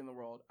to make it in the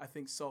world? I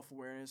think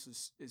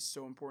self-awareness is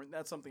so important.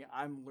 That's something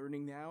I'm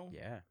learning now.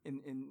 Yeah.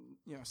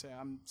 Say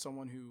I'm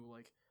someone who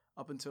like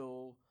up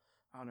until,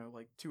 I don't know,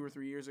 like 2 or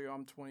 3 years ago,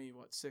 I'm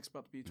 26,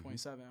 about to be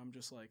 27. I'm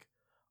just like,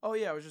 oh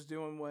yeah, I was just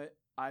doing what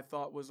I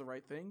thought was the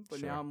right thing.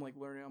 But now I'm like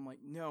learning. I'm like,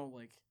 no,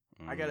 like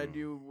I got to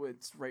do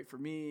what's right for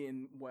me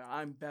and what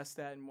I'm best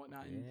at and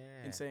whatnot.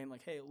 And saying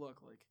like, hey,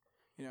 look, like,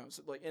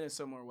 so like in a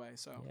similar way.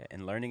 So yeah,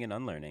 and learning and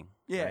unlearning.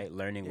 Yeah. Right?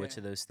 Learning which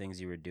of those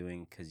things you were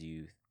doing because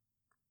you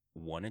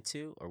wanted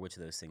to, or which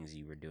of those things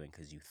you were doing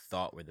because you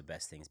thought were the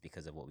best things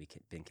because of what we've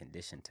been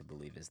conditioned to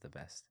believe is the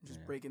best.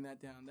 Just breaking that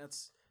down.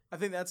 I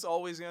think that's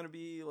always going to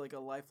be like a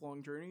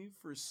lifelong journey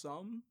for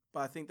some,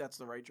 but I think that's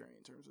the right journey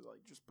in terms of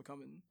like just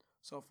becoming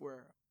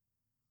self-aware.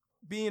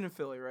 Being in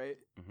Philly, right?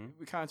 Mm-hmm.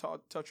 We kind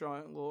of touched on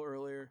it a little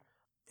earlier.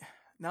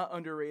 Not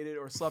underrated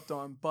or slept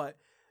on, but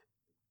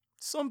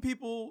some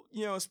people,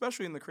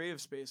 especially in the creative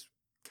space,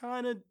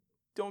 kind of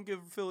don't give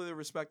Philly the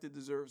respect it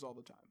deserves all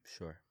the time.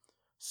 Sure.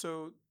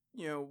 So,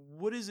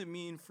 what does it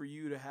mean for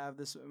you to have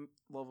this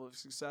level of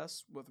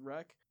success with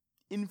Rec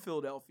in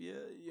Philadelphia,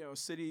 a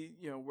city,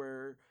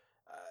 where,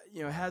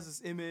 has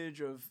this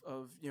image of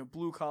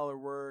blue collar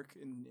work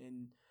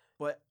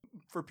but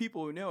for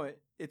people who know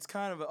it, it's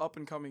kind of an up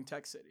and coming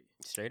tech city.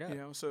 Straight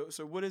up. So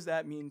what does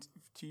that mean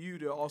to you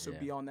to also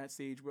be on that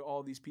stage with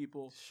all these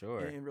people? Sure.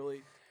 And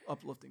really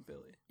uplifting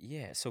Philly?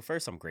 Yeah. So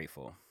first, I'm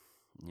grateful.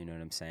 You know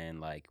what I'm saying?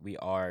 Like, we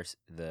are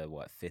the,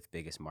 fifth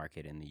biggest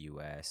market in the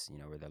U.S.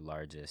 We're the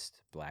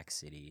largest black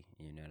city.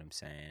 You know what I'm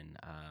saying?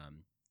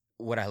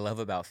 What I love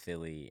about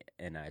Philly,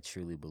 and I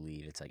truly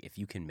believe, it's like if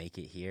you can make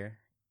it here,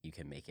 you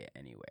can make it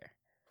anywhere.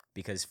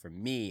 Because for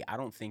me, I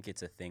don't think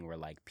it's a thing where,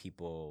 like,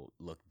 people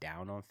look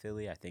down on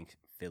Philly. I think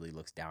Philly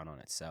looks down on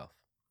itself.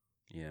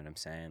 You know what I'm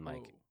saying?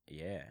 Like,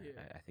 yeah.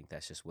 I think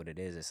that's just what it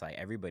is. It's like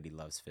everybody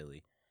loves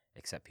Philly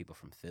except people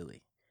from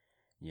Philly.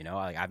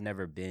 Like I've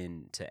never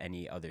been to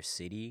any other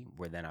city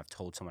where then I've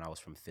told someone I was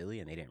from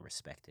Philly and they didn't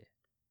respect it.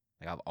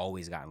 Like I've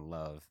always gotten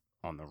love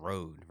on the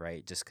road,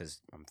 right? Just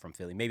because I'm from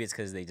Philly. Maybe it's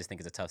because they just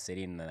think it's a tough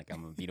city and then like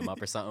I'm gonna beat them up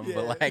or something.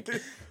 But like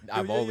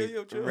I've always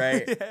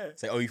right. Yeah.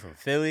 It's like, oh, you from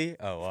Philly?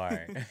 Oh, all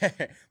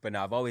right. But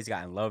no, I've always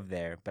gotten love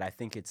there. But I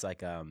think it's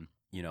like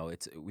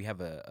we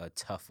have a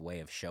tough way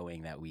of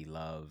showing that we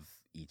love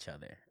each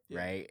other,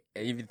 right?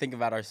 And even think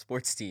about our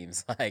sports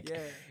teams, like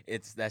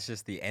that's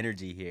just the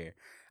energy here.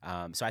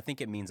 So I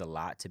think it means a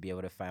lot to be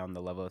able to find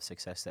the level of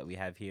success that we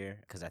have here,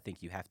 because I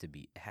think it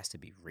has to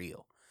be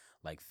real.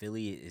 Like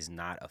Philly is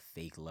not a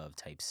fake love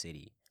type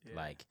city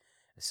like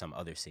some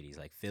other cities.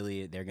 Like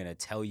Philly, they're gonna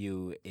tell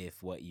you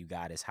if what you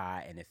got is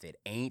hot, and if it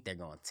ain't, they're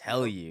gonna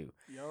tell you.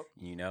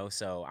 Yep.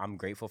 So I'm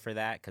grateful for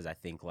that, because I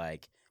think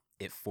like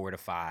it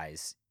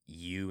fortifies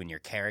you and your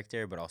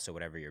character, but also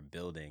whatever you're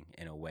building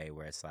in a way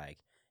where it's like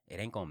it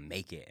ain't gonna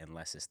make it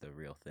unless it's the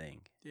real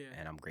thing. Yeah.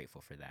 And I'm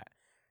grateful for that.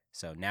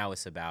 So now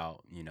it's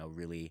about,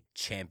 really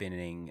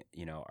championing,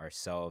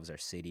 ourselves, our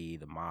city,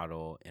 the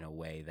model in a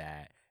way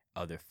that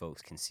other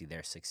folks can see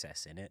their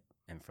success in it.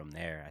 And from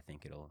there, I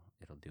think it'll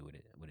do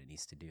what it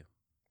needs to do.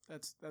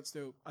 That's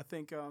dope. I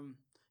think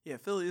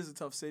Philly is a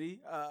tough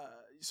city.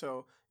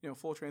 So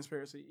full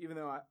transparency. Even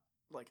though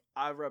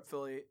I rep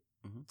Philly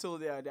till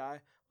the day I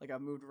die. Like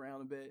I've moved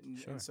around a bit,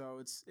 and so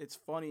it's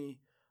funny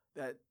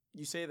that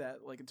you say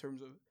that. Like in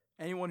terms of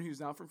anyone who's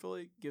not from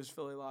Philly gives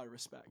Philly a lot of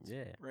respect.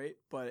 Yeah. Right.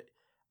 But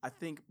I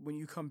think when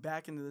you come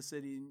back into the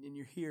city and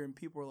you're here and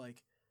people are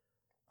like,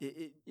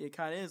 it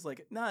kind of is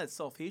like not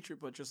self-hatred,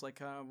 but just like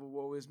kind of a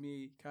woe is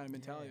me kind of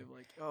mentality of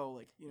like, oh,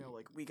 like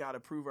like we got to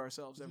prove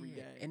ourselves every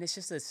day. And it's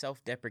just a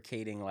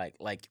self-deprecating like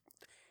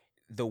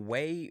the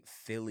way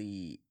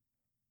Philly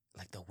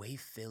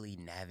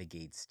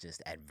navigates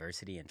just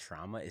adversity and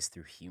trauma is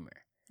through humor.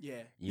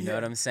 Yeah. You know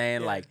what I'm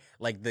saying? Yeah.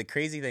 Like the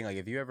crazy thing, like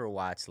if you ever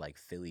watch like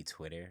Philly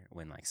Twitter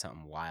when like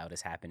something wild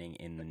is happening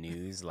in the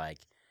news, like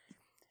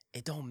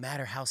it don't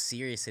matter how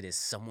serious it is,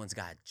 someone's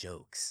got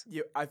jokes.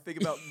 Yeah, I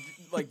think about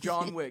like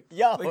John Wick.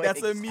 Yo, like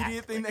that's the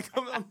immediate thing that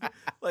comes on.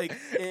 Like,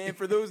 and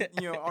for those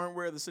aren't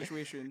aware of the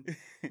situation,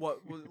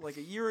 what was like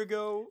a year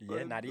ago?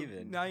 Yeah, not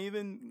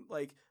even.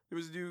 Like there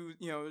was a dude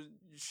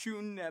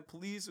shooting at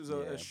police. It was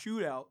a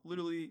shootout.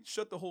 Literally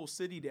shut the whole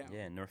city down.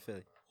 Yeah, North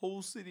Philly.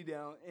 Whole city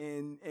down,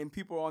 and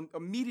people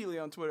immediately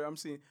on Twitter. I'm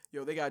seeing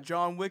they got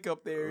John Wick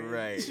up there.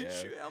 Right. Yeah.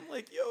 I'm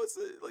like it's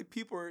like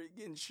people are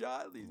getting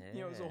shot.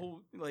 It's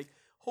a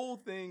whole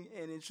thing,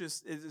 and it's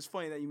just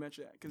funny that you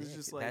mentioned that because it's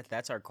just like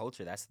that's our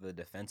culture. That's the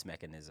defense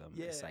mechanism.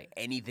 Yeah. It's like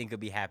anything could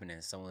be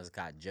happening. Someone's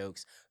got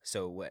jokes.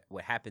 So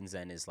what happens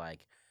then is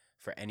like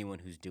for anyone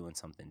who's doing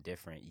something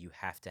different, you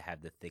have to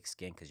have the thick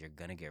skin because you're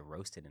gonna get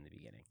roasted in the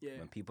beginning. Yeah.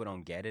 When people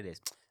don't get it,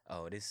 it's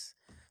this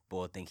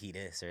boy think he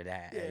this or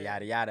that,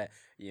 yada yada.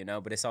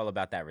 But it's all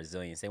about that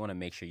resilience. They want to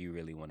make sure you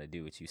really want to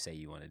do what you say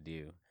you want to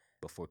do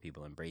before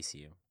people embrace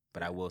you.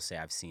 But I will say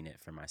I've seen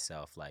it for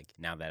myself. Like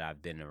now that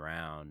I've been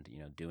around,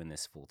 doing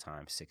this full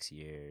time 6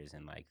 years,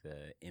 and like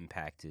the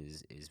impact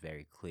is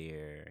very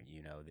clear.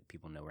 That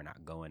people know we're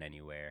not going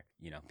anywhere.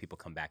 People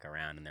come back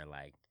around and they're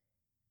like,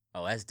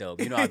 "Oh, that's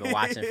dope. I've been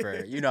watching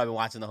I've been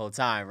watching the whole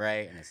time,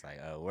 right?" And it's like,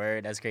 "Oh,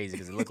 word, that's crazy,"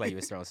 because it looked like you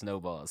was throwing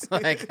snowballs.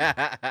 Like,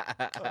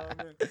 oh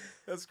man,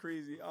 that's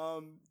crazy.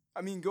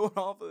 I mean, going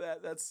off of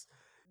that, that's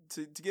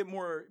to get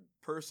more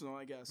personal,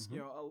 I guess.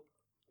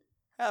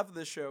 Half of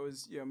this show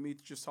is me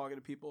just talking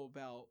to people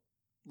about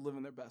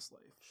living their best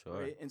life.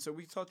 Sure. Right? And so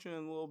we touched on a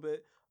little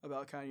bit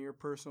about kind of your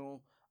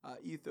personal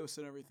ethos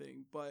and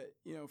everything. But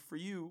for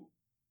you,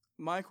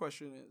 my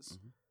question is: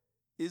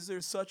 is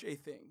there such a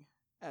thing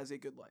as a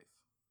good life?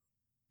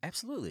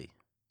 Absolutely.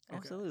 Okay.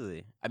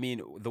 Absolutely. I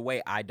mean, the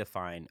way I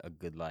define a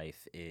good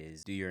life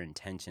is, do your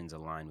intentions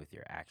align with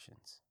your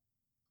actions?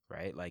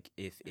 Right? Like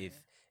if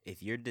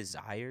your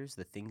desires,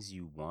 the things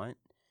you want,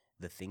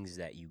 the things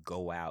that you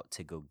go out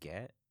to go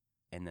get,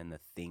 and then the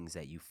things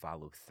that you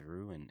follow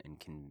through and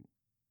can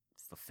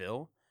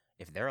fulfill,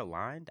 if they're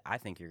aligned, I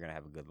think you're going to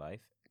have a good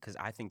life, because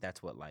I think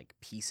that's what like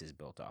peace is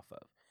built off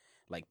of.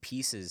 Like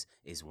peace is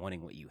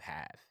wanting what you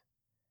have.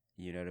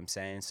 You know what I'm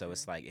saying? So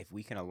it's like if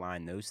we can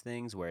align those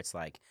things where it's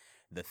like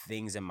the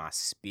things in my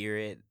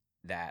spirit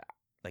that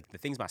like the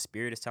things my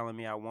spirit is telling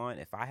me I want,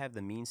 if I have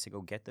the means to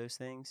go get those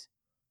things,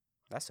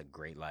 that's a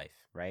great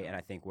life, right? And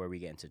I think where we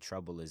get into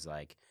trouble is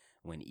like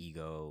when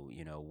ego,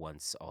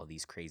 wants all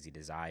these crazy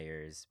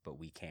desires, but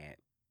we can't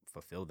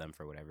fulfill them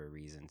for whatever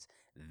reasons.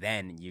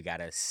 Then you got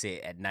to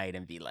sit at night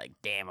and be like,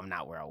 damn, I'm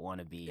not where I want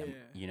to be.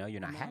 Yeah. You're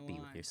not happy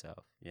with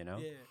yourself, Yeah.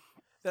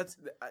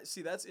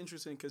 That's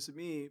interesting, because to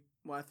me,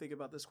 when I think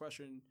about this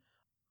question,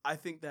 I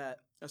think that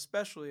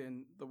especially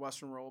in the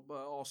Western world,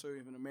 but also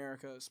even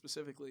America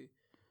specifically,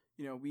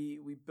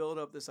 we build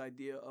up this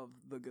idea of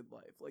the good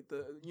life, like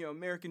the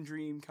American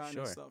dream kind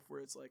of stuff,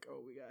 where it's like,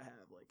 oh, we gotta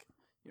have like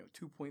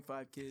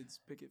 2.5 kids,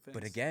 picket fence.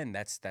 But again,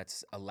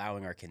 that's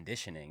allowing our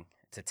conditioning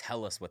to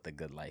tell us what the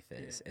good life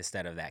is,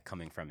 instead of that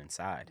coming from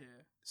inside. Yeah.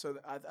 So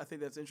I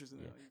think that's interesting.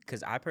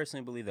 Because I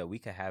personally believe that we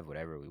could have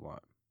whatever we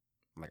want.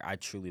 Like I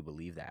truly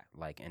believe that.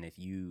 Like, and if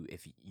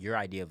your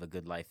idea of a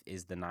good life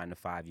is the 9 to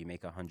 5, you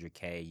make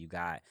 $100K, you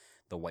got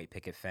the white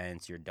picket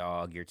fence, your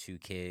dog, your 2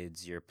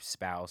 kids, your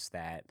spouse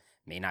that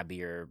may not be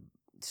your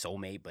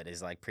soulmate but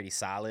is like pretty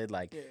solid.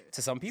 Like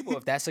to some people,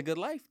 if that's a good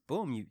life,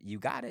 boom, you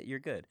got it, you're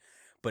good.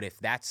 But if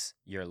that's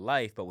your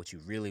life, but what you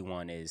really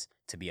want is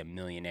to be a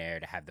millionaire,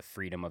 to have the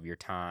freedom of your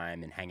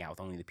time and hang out with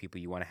only the people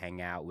you want to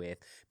hang out with,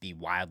 be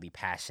wildly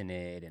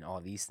passionate and all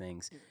these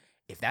things. Yeah.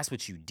 If that's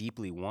what you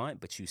deeply want,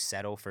 but you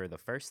settle for the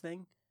first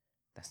thing,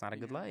 that's not a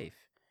good life,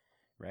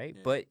 right?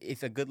 Yeah. But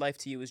if a good life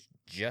to you is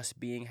just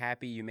being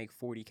happy, you make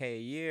 $40K a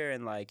year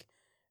and like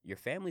your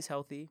family's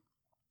healthy,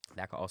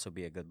 that could also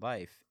be a good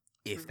life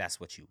if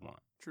that's what you want.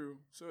 True.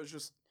 So it's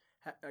just,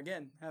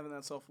 again, having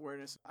that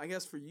self-awareness. I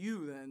guess for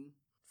you then,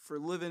 for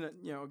living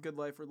a good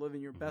life or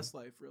living your best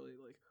life, really,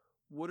 like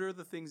what are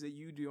the things that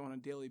you do on a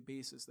daily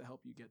basis to help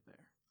you get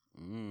there?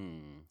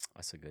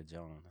 That's a good,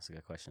 John. That's a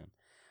good question.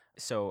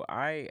 So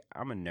I'm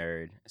a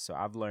nerd. So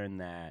I've learned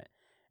that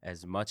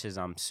as much as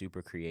I'm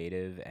super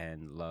creative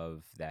and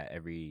love that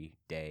every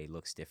day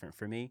looks different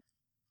for me,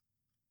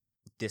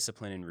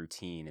 discipline and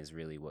routine is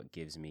really what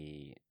gives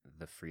me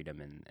the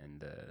freedom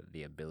and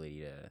the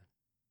ability to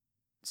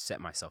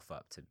set myself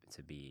up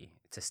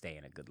to stay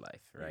in a good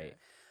life, right?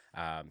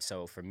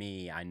 So for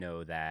me, I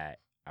know that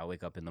I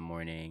wake up in the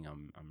morning.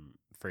 I'm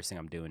first thing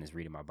I'm doing is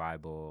reading my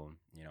Bible.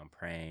 You know, I'm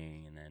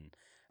praying, and then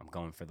I'm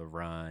going for the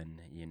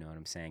run. You know what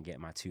I'm saying?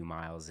 Getting my 2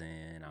 miles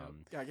in.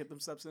 Gotta get them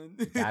steps in.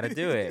 Gotta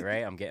do it,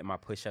 right? I'm getting my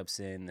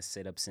push-ups in, the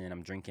sit-ups in.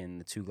 I'm drinking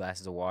the 2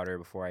 glasses of water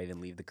before I even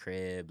leave the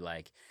crib.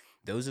 Like,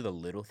 those are the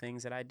little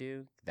things that I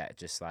do that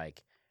just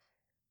like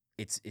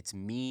it's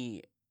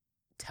me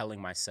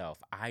telling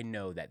myself I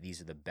know that these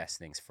are the best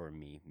things for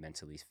me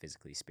mentally,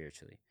 physically,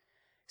 spiritually.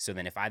 So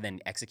then if I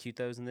then execute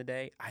those in the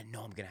day, I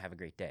know I'm going to have a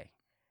great day.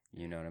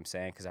 You know what I'm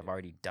saying? Because I've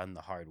already done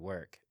the hard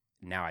work.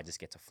 Now I just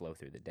get to flow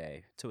through the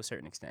day to a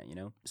certain extent, you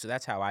know? So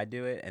that's how I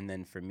do it. And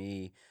then for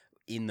me,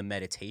 in the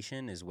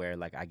meditation is where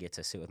like I get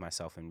to sit with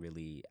myself and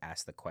really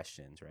ask the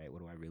questions, right?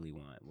 What do I really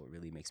want? What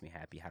really makes me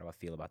happy? How do I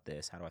feel about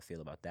this? How do I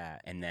feel about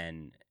that? And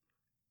then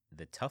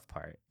the tough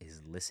part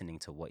is listening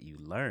to what you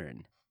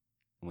learn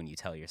when you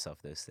tell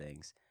yourself those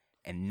things,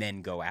 and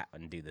then go out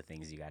and do the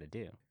things you got to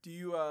do. Do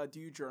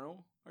you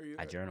journal?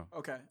 I journal.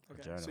 Okay.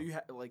 I journal. So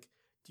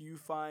do you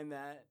find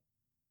that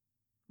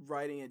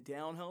writing it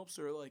down helps,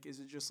 or like is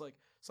it just like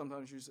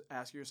sometimes you just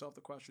ask yourself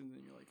the questions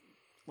and you're like,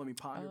 let me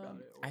ponder about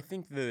it? Or? I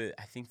think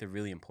the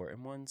really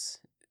important ones.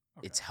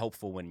 Okay. It's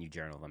helpful when you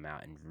journal them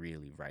out and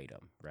really write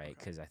them, right?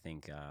 Because I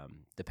think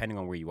depending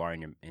on where you are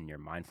in your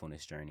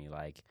mindfulness journey,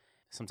 like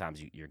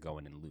sometimes you're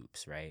going in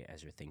loops, right,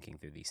 as you're thinking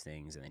through these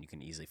things, and then you can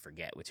easily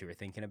forget what you were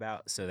thinking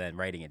about. So then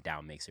writing it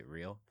down makes it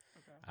real.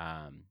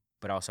 Okay.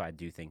 But also I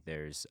do think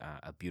there's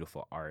a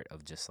beautiful art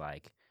of just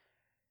like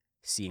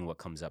seeing what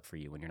comes up for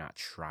you when you're not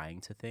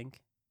trying to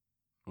think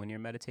when you're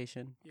in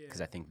meditation.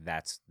 Because I think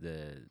those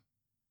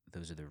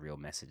are the real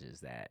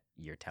messages that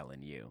you're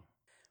telling you.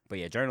 But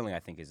yeah, journaling I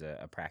think is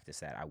a practice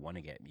that I want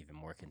to get even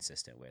more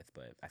consistent with,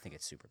 but I think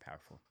it's super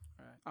powerful.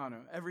 Right. I don't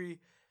know. Every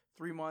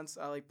 3 months,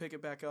 I like pick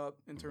it back up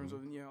in terms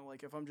of, you know,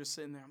 like if I'm just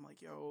sitting there, I'm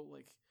like, yo,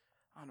 like,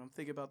 I don't know, I'm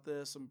thinking about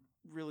this. I'm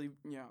really,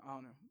 you know, I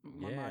don't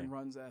know. My mind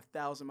runs at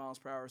 1,000 miles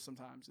per hour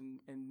sometimes.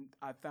 And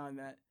I found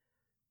that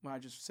when I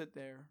just sit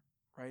there,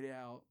 write it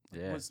out,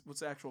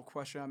 what's the actual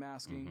question I'm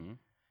asking,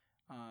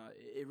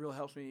 it really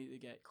helps me to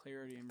get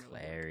clarity. And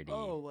clarity.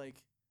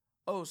 Like,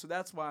 so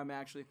that's why I'm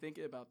actually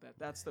thinking about that.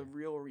 That's the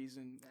real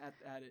reason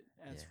at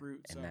its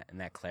root. And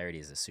that clarity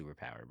is a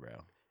superpower,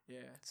 bro. Yeah.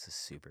 It's a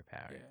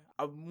superpower. Yeah.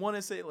 I want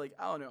to say, like,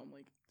 I don't know. I'm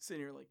like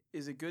sitting here, like,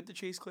 is it good to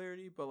chase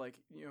clarity? But, like,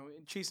 you know,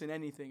 chasing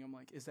anything, I'm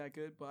like, is that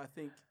good? But I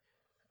think.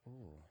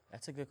 Ooh,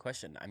 that's a good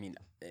question. I mean,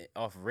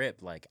 off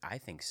rip, like, I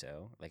think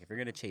so. Like, if you're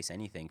going to chase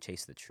anything,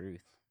 chase the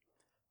truth.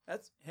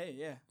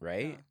 Yeah.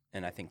 Right? Yeah.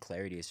 And I think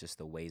clarity is just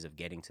the ways of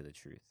getting to the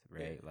truth,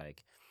 right? Yeah.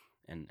 Like,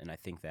 and I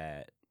think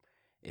that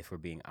if we're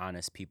being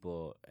honest,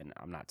 people, and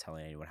I'm not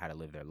telling anyone how to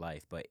live their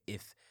life, but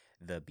if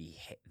the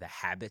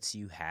habits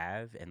you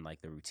have and like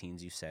the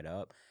routines you set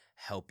up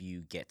help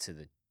you get to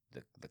the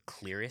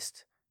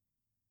clearest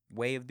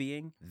way of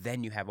being,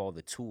 then you have all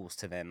the tools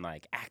to then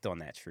like act on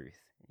that truth.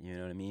 You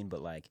know what I mean?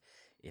 But like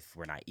if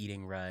we're not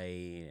eating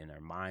right and our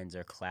minds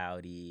are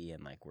cloudy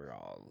and like we're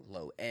all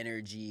low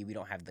energy, we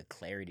don't have the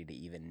clarity to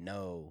even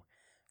know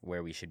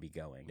where we should be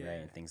going,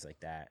 right? And things like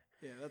that.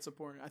 Yeah, that's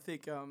important. I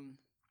think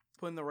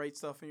putting the right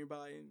stuff in your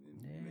body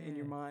and in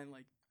your mind,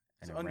 like,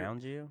 and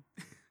around you.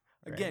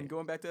 Again,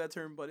 going back to that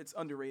term, but it's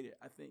underrated,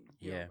 I think.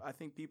 You know, I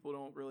think people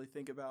don't really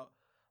think about.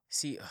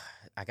 See,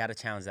 I got to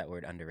challenge that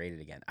word underrated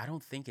again. I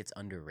don't think it's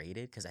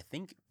underrated because I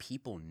think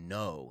people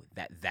know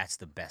that that's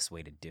the best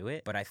way to do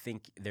it. But I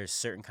think there's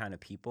certain kind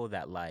of people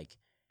that like,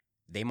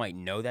 they might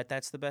know that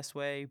that's the best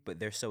way, but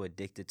they're so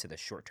addicted to the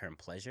short-term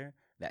pleasure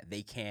that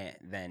they can't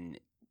then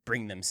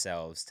bring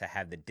themselves to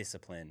have the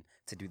discipline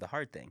to do the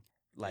hard thing.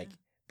 Like,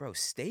 bro,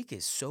 steak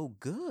is so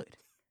good.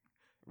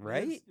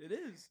 Right? It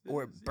is.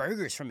 Or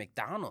burgers from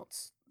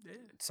McDonald's. Yeah.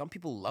 Some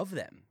people love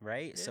them,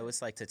 right? Yeah. So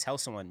it's like to tell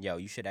someone, yo,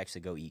 you should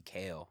actually go eat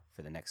kale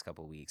for the next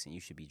couple of weeks and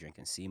you should be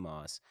drinking sea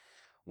moss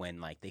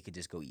when like they could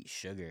just go eat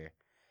sugar.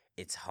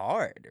 It's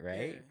hard,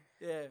 right?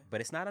 Yeah.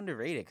 But it's not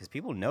underrated because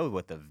people know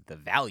what the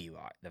value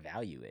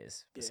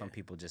is. But some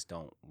people just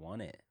don't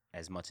want it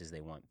as much as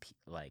they want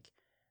like,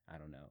 I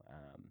don't know,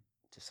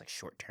 just like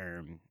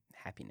short-term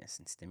happiness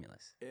and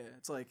stimulus. Yeah,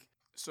 it's like,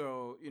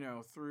 so, you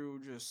know,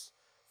 through just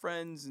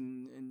friends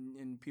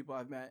and people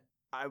I've met,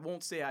 I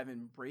won't say I've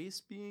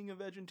embraced being a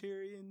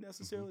vegetarian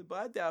necessarily, but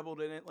I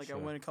dabbled in it. Like, I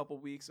went a couple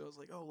weeks. I was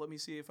like, oh, let me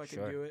see if I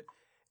can do it.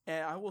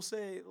 And I will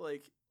say,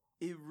 like,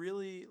 it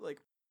really,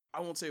 like,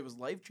 I won't say it was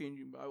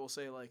life-changing, but I will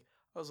say, like,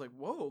 I was like,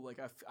 whoa, like,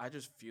 I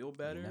just feel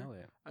better. You know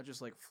it. I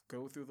just, like,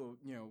 go through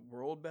the, you know,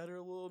 world better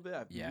a little bit.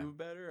 I move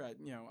better.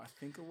 I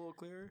think a little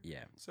clearer.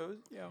 Yeah. So,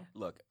 you know.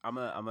 Look, I'm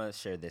gonna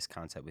share this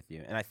concept with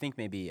you. And I think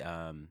maybe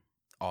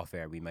off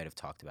air, we might have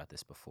talked about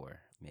this before,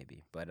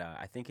 maybe. But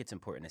I think it's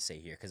important to say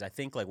here, because I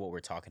think, like, what we're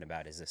talking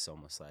about is this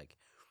almost, like,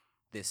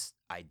 this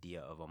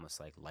idea of almost,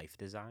 like, life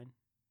design,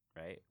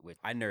 right? Which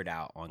I nerd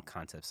out on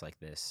concepts like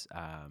this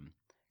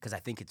because I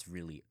think it's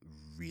really,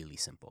 really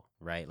simple,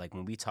 right? Like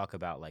when we talk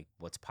about like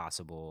what's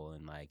possible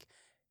and like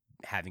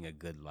having a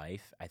good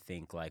life, I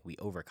think like we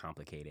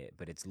overcomplicate it,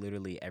 but it's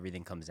literally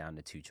everything comes down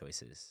to two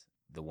choices: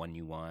 the one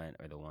you want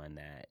or the one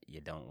that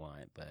you don't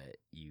want, but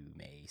you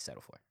may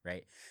settle for,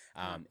 right?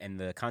 And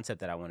the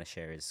concept that I want to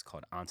share is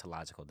called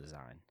ontological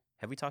design.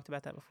 Have we talked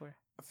about that before?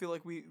 I feel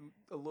like we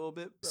a little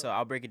bit. So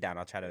I'll break it down.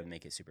 I'll try to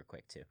make it super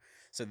quick too.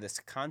 So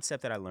this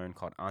concept that I learned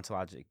called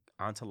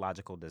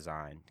ontological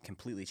design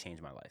completely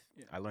changed my life.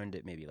 Yeah. I learned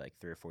it maybe like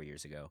 3 or 4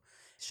 years ago.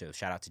 So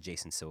shout out to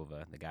Jason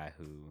Silva, the guy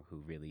who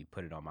really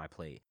put it on my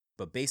plate.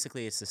 But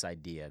basically it's this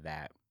idea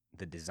that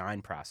the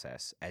design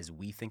process, as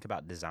we think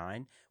about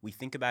design, we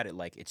think about it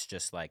like it's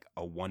just like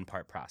a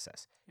one-part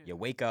process. Yeah. You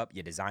wake up,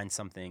 you design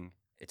something,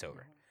 it's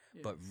over.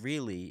 Yeah. But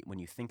really, when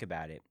you think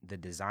about it, the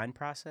design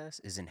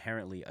process is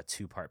inherently a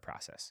two-part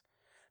process.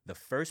 The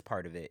first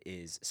part of it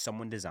is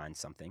someone designs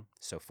something.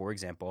 So, for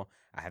example,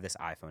 I have this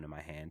iPhone in my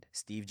hand.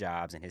 Steve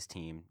Jobs and his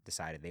team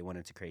decided they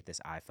wanted to create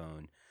this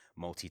iPhone,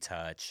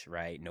 multi-touch,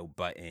 right? No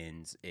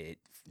buttons. It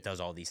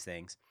does all these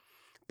things.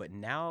 But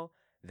now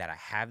that I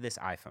have this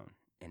iPhone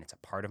and it's a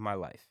part of my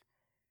life,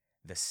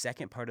 the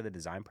second part of the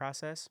design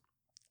process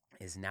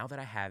is now that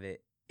I have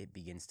it, it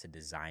begins to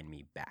design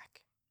me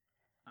back.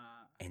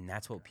 And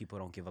that's what people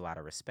don't give a lot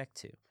of respect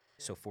to.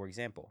 So, for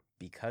example,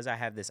 because I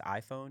have this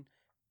iPhone,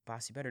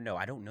 boss, you better know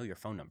I don't know your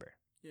phone number.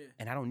 Yeah.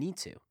 And I don't need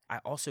to. I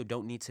also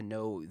don't need to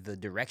know the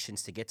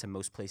directions to get to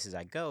most places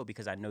I go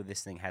because I know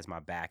this thing has my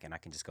back and I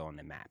can just go on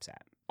the Maps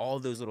app. All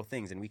those little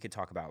things. And we could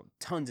talk about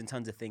tons and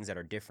tons of things that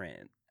are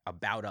different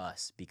about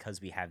us because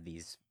we have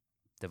these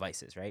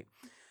devices, right?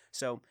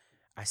 So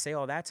I say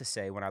all that to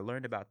say when I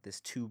learned about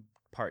this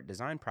two-part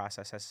design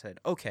process, I said,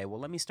 okay, well,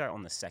 let me start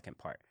on the second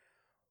part.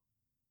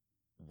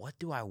 What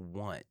do I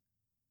want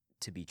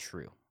to be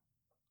true,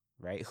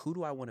 right? Who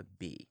do I want to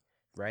be,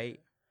 right?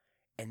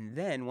 And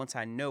then once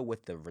I know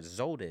what the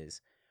result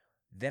is,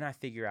 then I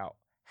figure out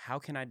how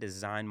can I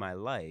design my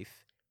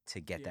life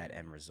to get that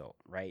end result,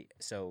 right?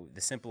 So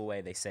the simple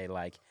way they say,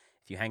 like,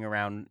 if you hang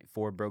around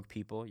 4 broke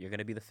people, you're going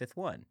to be the 5th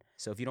one.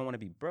 So if you don't want to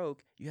be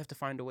broke, you have to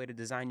find a way to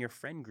design your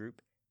friend group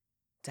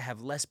to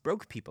have less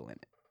broke people in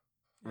it,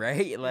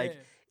 right? Like,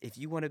 if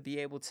you want to be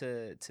able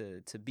to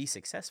be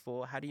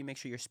successful, how do you make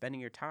sure you're spending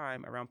your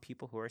time around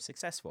people who are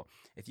successful?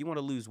 If you want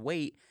to lose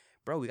weight,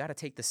 bro, we got to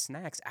take the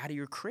snacks out of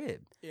your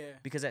crib. Yeah.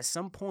 Because at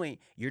some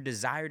point, your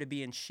desire to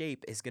be in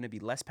shape is going to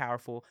be less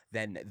powerful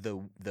than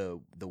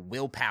the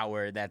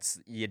willpower that's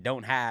you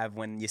don't have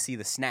when you see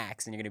the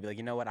snacks and you're going to be like,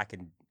 you know what, I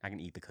can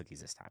eat the cookies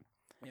this time.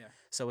 Yeah.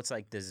 So it's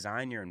like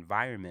design your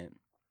environment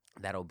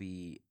that'll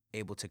be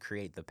able to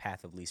create the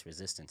path of least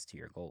resistance to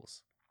your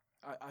goals.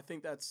 I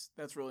think that's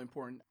really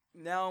important.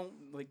 Now,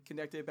 like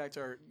connected back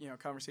to our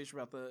conversation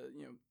about the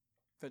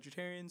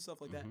vegetarian stuff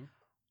like that.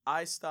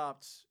 I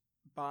stopped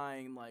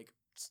buying like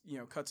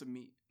cuts of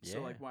meat. Yeah.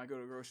 So like when I go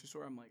to a grocery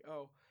store, I'm like,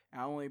 oh,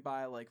 I only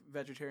buy like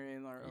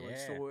vegetarian or like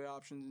soy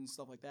options and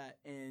stuff like that.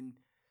 And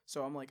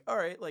so I'm like, all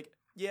right, like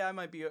yeah, I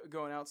might be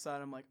going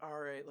outside. I'm like, all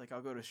right, like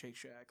I'll go to Shake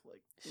Shack,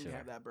 like and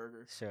have that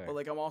burger. Sure. But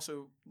like I'm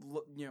also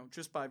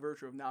just by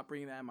virtue of not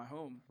bringing that in my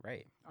home,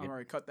 right? I'm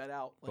already cut that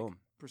out. Like, boom.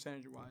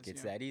 Percentage wise,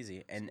 It's that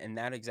easy. And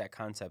that exact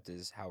concept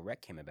is how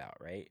Rec came about,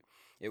 right?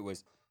 It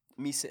was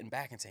me sitting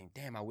back and saying,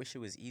 damn, I wish it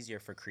was easier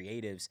for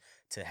creatives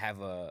to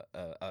have a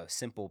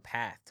simple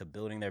path to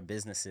building their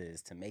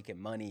businesses, to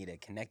making money, to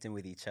connecting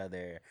with each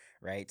other,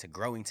 right? To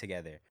growing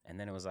together. And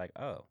then it was like,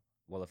 oh,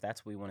 well, if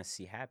that's what we want to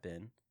see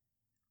happen,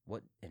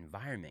 what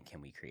environment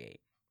can we create?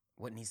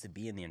 What needs to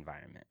be in the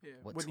environment? Yeah.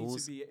 What tools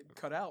tools needs to be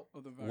cut out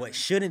of the environment? What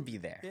shouldn't be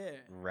there? Yeah.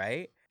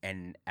 Right?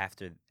 And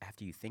after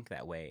you think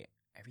that way,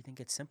 everything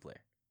gets simpler.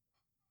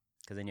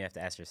 Because then you have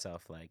to ask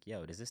yourself, like,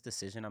 yo, does this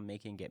decision I'm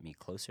making get me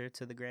closer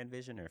to the grand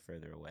vision or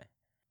further away?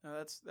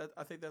 No,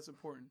 I think that's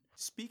important.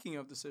 Speaking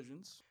of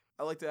decisions,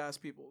 I like to ask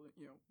people,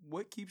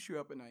 what keeps you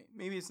up at night?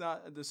 Maybe it's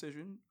not a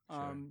decision.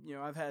 Sure.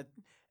 I've had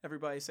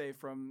everybody say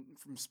from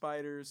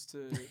spiders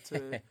to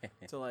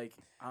to like,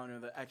 I don't know,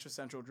 the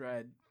existential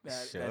dread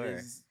that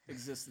is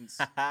existence.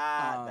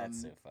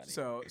 That's so funny.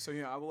 So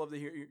I would love to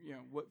hear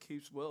what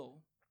keeps Will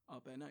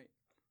up at night.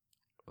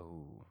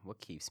 Oh,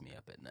 what keeps me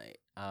up at night?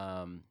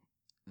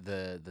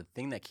 The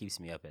thing that keeps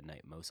me up at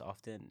night most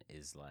often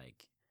is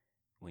like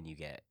when you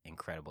get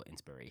incredible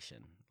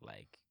inspiration,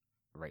 like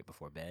right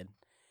before bed.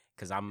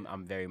 Because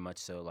I'm very much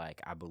so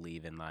like I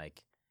believe in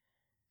like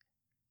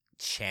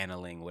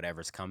channeling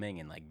whatever's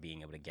coming and like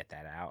being able to get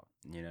that out.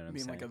 You know what I'm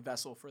saying? Being like a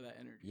vessel for that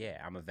energy. Yeah,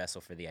 I'm a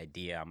vessel for the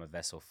idea. I'm a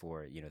vessel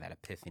for, that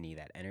epiphany,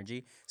 that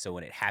energy. So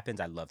when it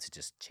happens, I love to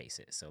just chase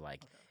it. So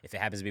like if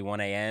it happens to be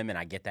 1 a.m. and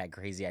I get that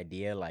crazy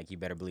idea, like you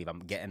better believe I'm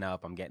getting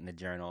up, I'm getting the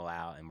journal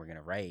out and we're going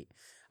to write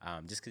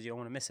just because you don't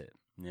want to miss it,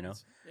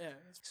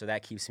 So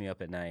that keeps me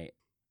up at night.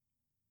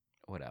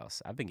 What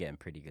else? I've been getting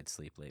pretty good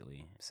sleep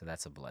lately, so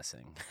that's a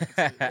blessing.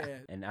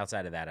 And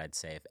outside of that, I'd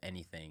say if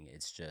anything,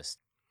 it's just,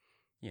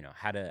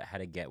 how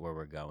to get where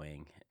we're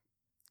going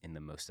in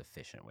the most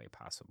efficient way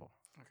possible.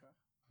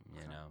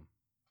 Okay.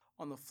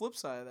 On the flip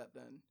side of that,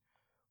 then,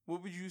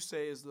 what would you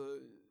say is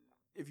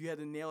if you had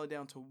to nail it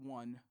down to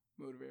one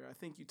motivator? I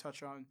think you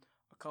touch on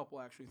a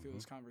couple actually through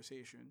this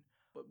conversation,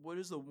 but what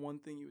is the one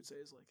thing you would say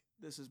is like,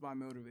 this is my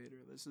motivator?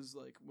 This is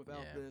like,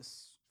 without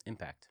this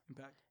impact.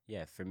 Impact.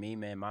 Yeah, for me,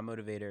 man, my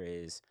motivator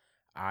is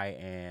I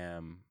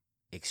am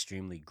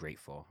extremely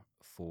grateful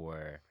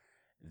for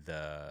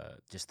the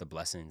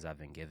blessings I've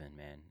been given,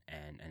 man.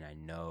 And I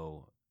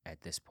know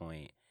at this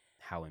point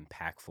how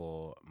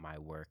impactful my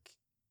work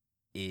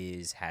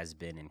is, has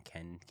been, and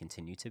can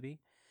continue to be.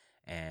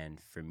 And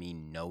for me,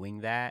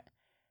 knowing that,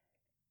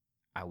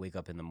 I wake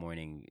up in the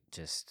morning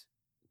just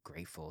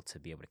grateful to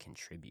be able to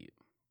contribute,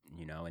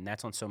 and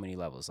that's on so many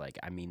levels. Like,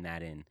 I mean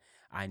that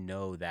I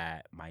know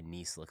that my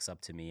niece looks up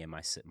to me, and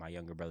my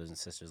younger brothers and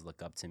sisters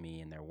look up to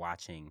me, and they're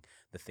watching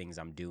the things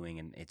I'm doing,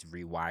 and it's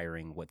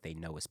rewiring what they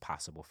know is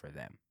possible for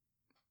them,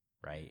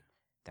 right?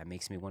 That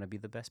makes me want to be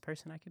the best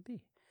person I could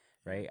be,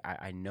 right?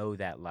 I know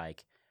that,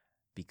 like,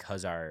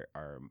 because our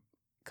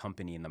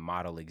company and the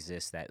model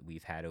exists, that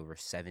we've had over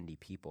 70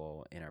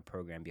 people in our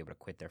program be able to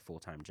quit their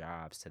full-time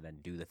jobs to then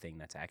do the thing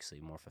that's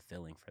actually more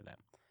fulfilling for them.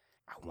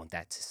 I want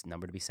that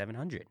number to be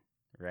 700,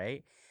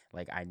 right?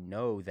 Like, I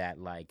know that,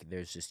 like,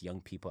 there's just young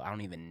people I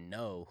don't even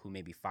know who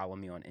maybe follow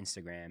me on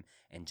Instagram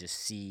and just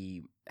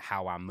see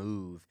how I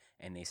move,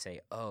 and they say,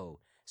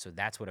 oh, so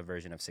that's what a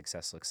version of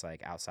success looks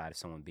like outside of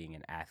someone being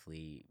an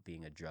athlete,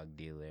 being a drug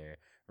dealer,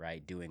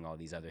 right? Doing all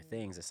these other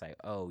things. It's like,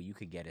 oh, you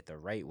could get it the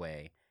right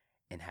way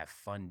and have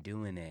fun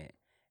doing it,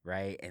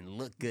 right? And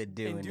look good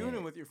doing it. And doing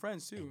it with your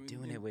friends, too. And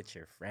doing it with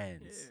your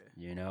friends,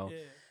 Yeah.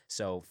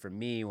 So for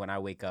me, when I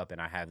wake up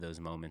and I have those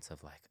moments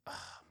of like,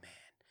 oh, man,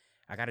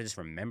 I got to just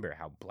remember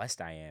how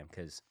blessed I am.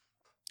 Because,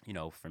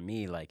 for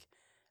me, like,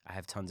 I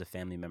have tons of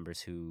family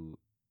members who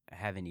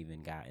haven't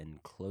even gotten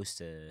close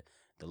to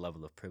the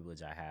level of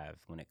privilege I have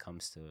when it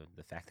comes to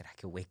the fact that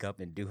I can wake up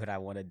and do what I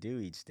want to do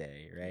each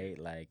day, right?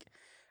 Like,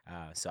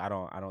 so I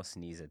don't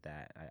sneeze at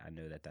that. I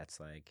know that that's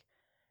like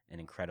an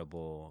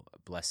incredible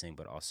blessing,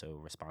 but also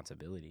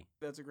responsibility.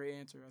 That's a great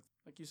answer.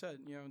 Like you said,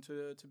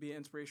 to be an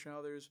inspiration to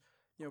others,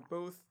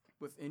 both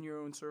within your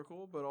own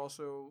circle, but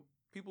also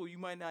people you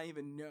might not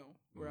even know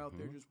who are out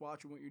there just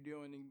watching what you're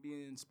doing and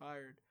being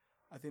inspired.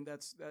 I think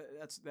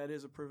that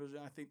is a privilege.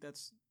 And I think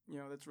that's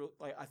real.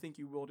 Like, I think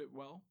you willed it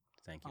well.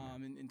 Thank you.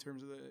 In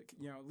terms of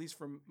the, at least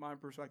from my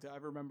perspective, I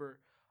remember,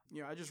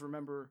 I just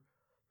remember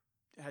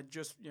I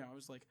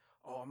was like,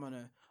 oh, I'm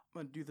gonna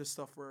do this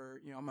stuff where,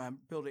 I'm gonna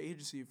build an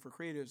agency for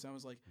creatives. And I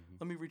was like,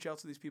 let me reach out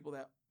to these people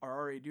that are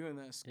already doing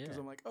this, because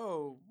I'm like,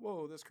 oh,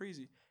 whoa, that's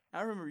crazy. And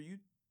I remember you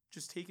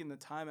just taking the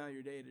time out of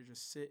your day to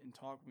just sit and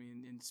talk with me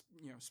and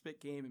spit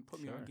game and put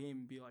me on game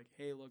and be like,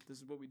 hey, look, this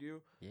is what we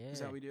do. Yeah. This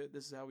is how we do it.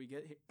 This is how we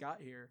got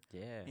here.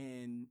 Yeah.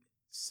 And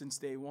since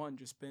day one,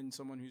 just been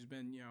someone who's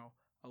been,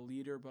 a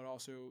leader, but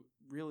also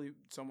really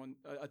someone,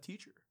 a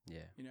teacher. Yeah.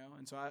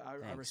 And so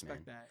I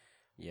respect that.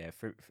 Yeah,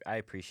 I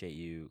appreciate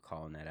you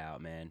calling that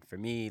out, man. For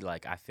me,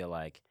 like, I feel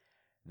like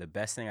the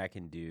best thing I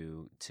can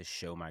do to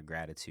show my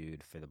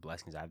gratitude for the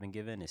blessings I've been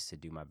given is to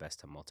do my best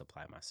to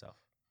multiply myself.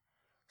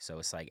 So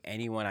it's like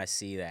anyone I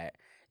see that,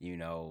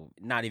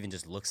 not even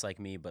just looks like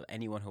me, but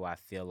anyone who I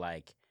feel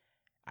like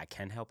I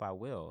can help, I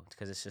will.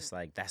 Because it's just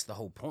like, that's the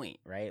whole point,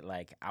 right?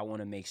 Like, I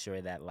want to make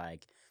sure that,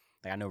 like,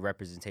 I know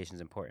representation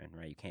is important,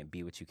 right? You can't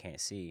be what you can't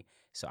see.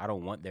 So I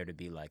don't want there to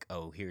be like,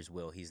 oh, here's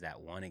Will. He's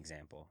that one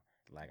example.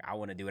 Like, I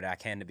want to do what I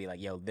can to be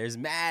like, yo, there's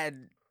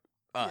mad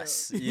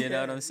us, you know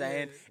what I'm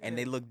saying? And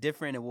they look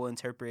different, and we'll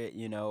interpret,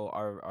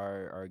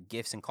 our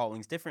gifts and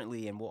callings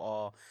differently, and we'll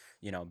all,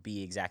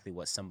 be exactly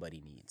what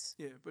somebody needs.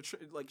 Yeah,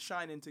 but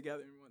shining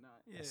together and whatnot.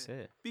 Yeah. That's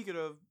it. Speaking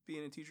of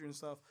being a teacher and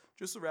stuff,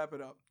 just to wrap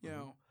it up,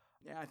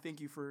 I thank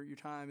you for your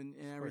time and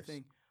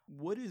everything.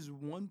 What is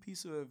one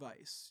piece of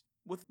advice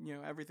with,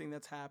 everything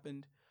that's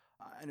happened?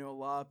 I know a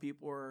lot of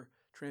people are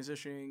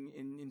transitioning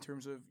in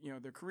terms of,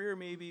 their career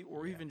maybe,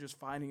 or even just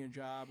finding a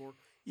job, or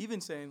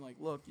even saying like,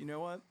 look, you know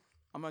what?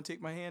 I'm going to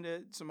take my hand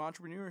at some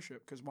entrepreneurship,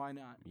 because why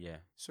not? Yeah.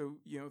 So,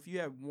 if you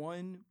had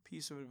one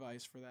piece of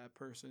advice for that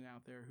person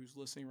out there who's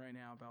listening right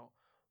now about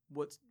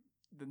what's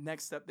the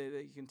next step that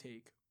they can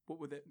take, what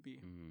would that be?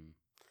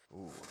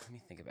 Ooh, let me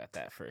think about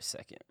that for a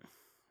second.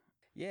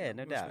 Yeah,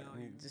 no doubt.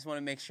 Just want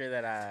to make sure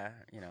that I,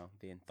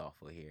 being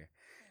thoughtful here.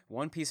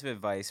 One piece of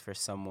advice for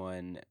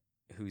someone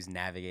who's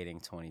navigating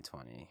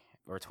 2020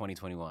 or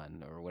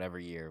 2021 or whatever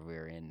year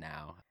we're in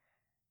now.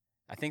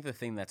 I think the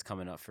thing that's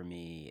coming up for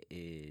me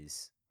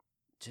is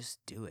just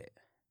do it.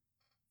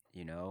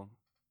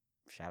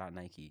 Shout out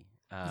Nike.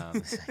 I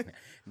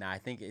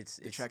think it's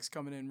the check's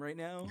coming in right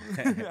now.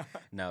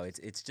 No,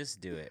 it's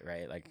just do it,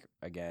 right? Like,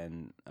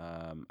 again,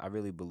 I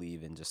really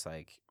believe in just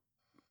like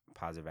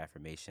positive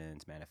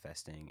affirmations,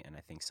 manifesting, and I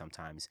think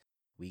sometimes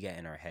we get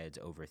in our heads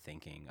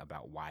overthinking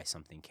about why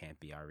something can't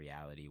be our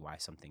reality, why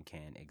something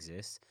can't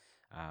exist.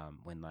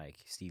 When, like,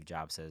 Steve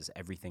Jobs says,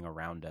 everything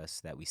around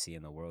us that we see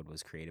in the world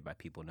was created by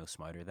people no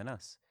smarter than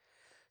us.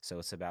 So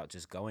it's about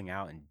just going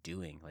out and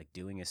doing. Like,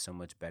 doing is so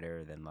much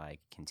better than like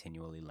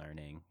continually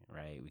learning,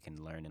 right? We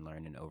can learn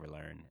and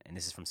overlearn. And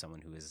this is from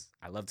someone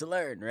I love to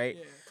learn, right?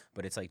 Yeah.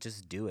 But it's like,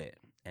 just do it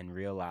and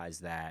realize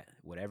that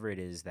whatever it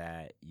is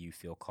that you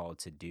feel called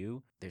to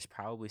do, there's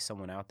probably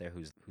someone out there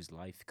whose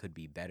life could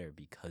be better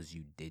because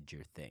you did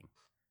your thing.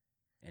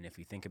 And if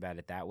you think about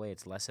it that way,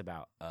 it's less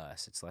about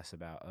us. It's less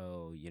about,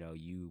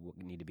 you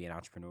need to be an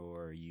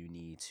entrepreneur, or you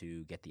need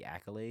to get the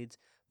accolades.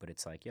 But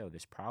it's like,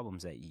 there's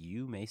problems that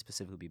you may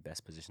specifically be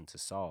best positioned to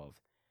solve.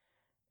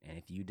 And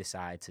if you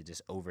decide to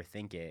just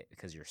overthink it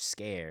because you're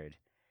scared,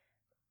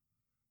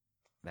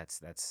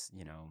 that's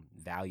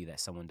value that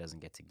someone doesn't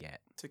get to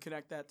get. To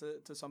connect that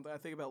to something, I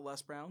think about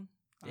Les Brown.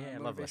 Yeah, I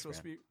love Les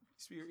Brown.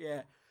 Speaker.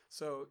 Yeah.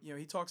 So,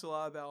 he talks a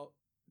lot about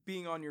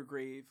being on your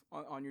grave,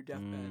 on your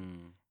deathbed.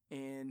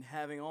 And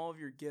having all of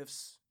your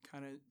gifts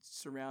kind of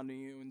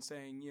surrounding you and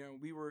saying,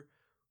 we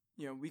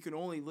can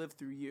only live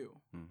through you.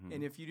 Mm-hmm.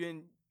 And if you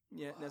didn't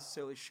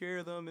necessarily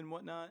share them and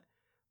whatnot,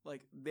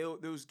 like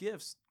those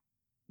gifts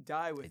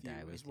die with you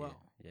as well.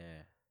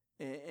 Yeah.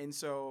 And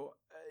so,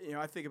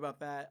 I think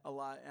about that a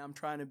lot. And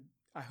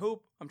I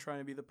hope I'm trying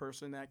to be the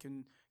person that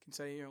can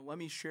say, let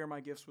me share my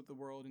gifts with the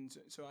world. And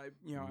so I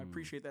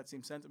appreciate that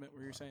same sentiment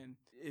where you're saying,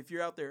 if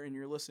you're out there and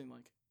you're listening,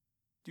 like,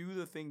 do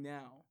the thing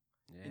now.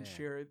 Yeah. And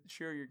share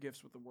your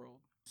gifts with the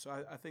world. So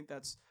I think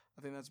that's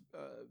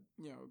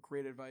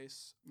great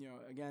advice.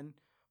 Again,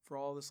 for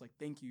all this, like,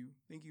 thank you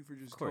for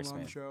just coming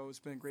on the show. It's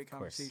been a great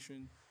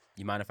conversation.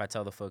 You mind if I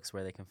tell the folks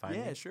where they can find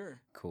me? Yeah, sure.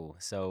 Cool.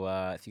 So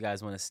if you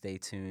guys want to stay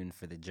tuned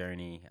for the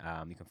journey,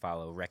 you can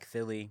follow Rec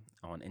Philly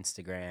on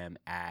Instagram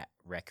at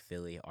Rec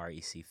Philly,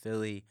 REC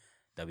Philly,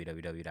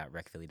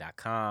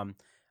 www.recphilly.com,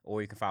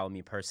 or you can follow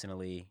me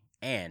personally,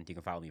 at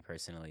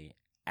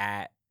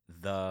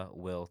The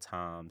Will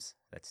Toms.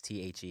 That's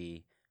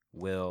THE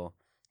Will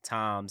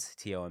Toms,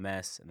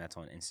 TOMS, and that's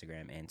on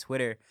Instagram and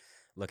Twitter.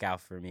 Look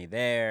out for me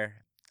there.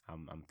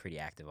 I'm pretty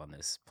active on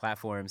those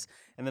platforms.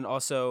 And then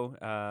also,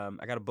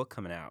 I got a book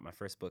coming out. My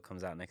first book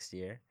comes out next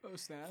year. Oh,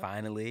 snap.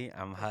 Finally,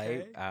 I'm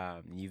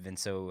hyped. You've been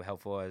so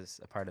helpful as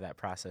a part of that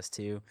process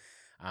too.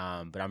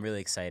 But I'm really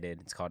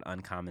excited. It's called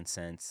Uncommon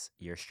Sense,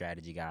 Your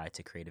Strategy Guide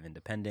to Creative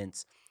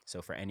Independence.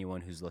 So for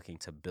anyone who's looking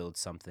to build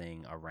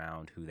something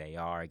around who they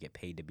are, get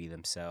paid to be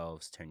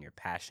themselves, turn your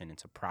passion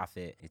into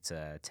profit, it's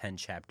a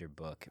 10-chapter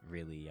book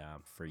really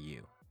for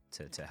you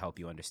to help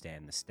you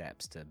understand the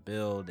steps to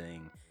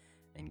building,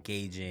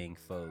 engaging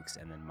folks,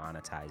 and then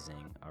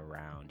monetizing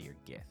around your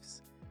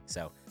gifts.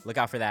 So look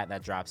out for that.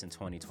 That drops in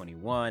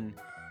 2021.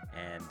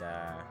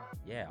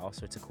 And all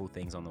sorts of cool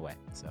things on the way.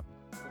 So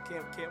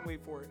can't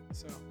wait for it.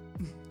 So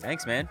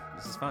thanks, man.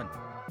 This is fun.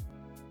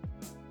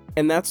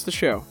 And that's the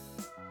show.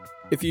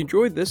 If you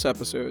enjoyed this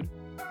episode,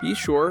 be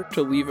sure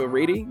to leave a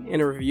rating and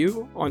a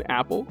review on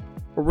Apple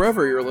or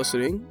wherever you're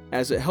listening,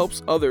 as it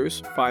helps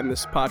others find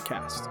this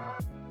podcast.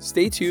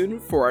 Stay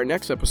tuned for our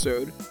next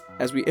episode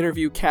as we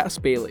interview Cass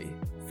Bailey,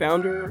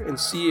 founder and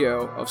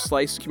CEO of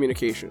Slice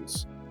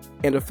Communications,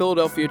 and a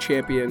Philadelphia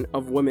champion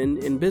of women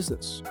in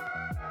business.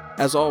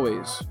 As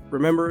always,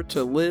 remember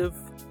to live,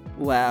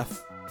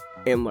 laugh,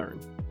 and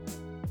learn.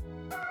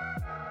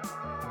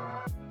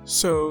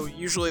 So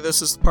usually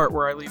this is the part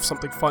where I leave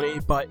something funny,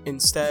 but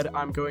instead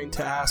I'm going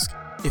to ask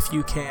if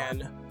you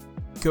can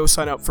go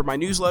sign up for my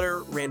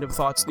newsletter, Random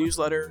Thoughts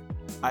newsletter.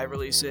 I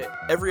release it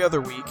every other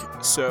week,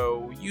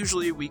 so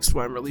usually weeks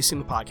when I'm releasing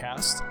the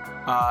podcast,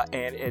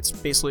 and it's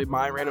basically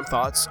my random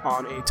thoughts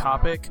on a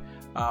topic,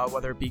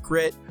 whether it be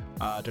grit,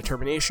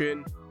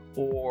 determination,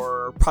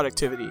 or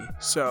productivity.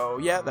 So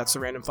yeah, that's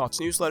the Random Thoughts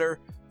newsletter.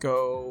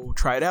 Go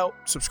try it out,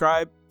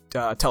 subscribe,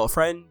 tell a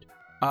friend.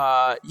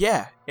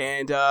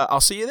 And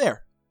I'll see you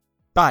there.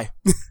 Bye.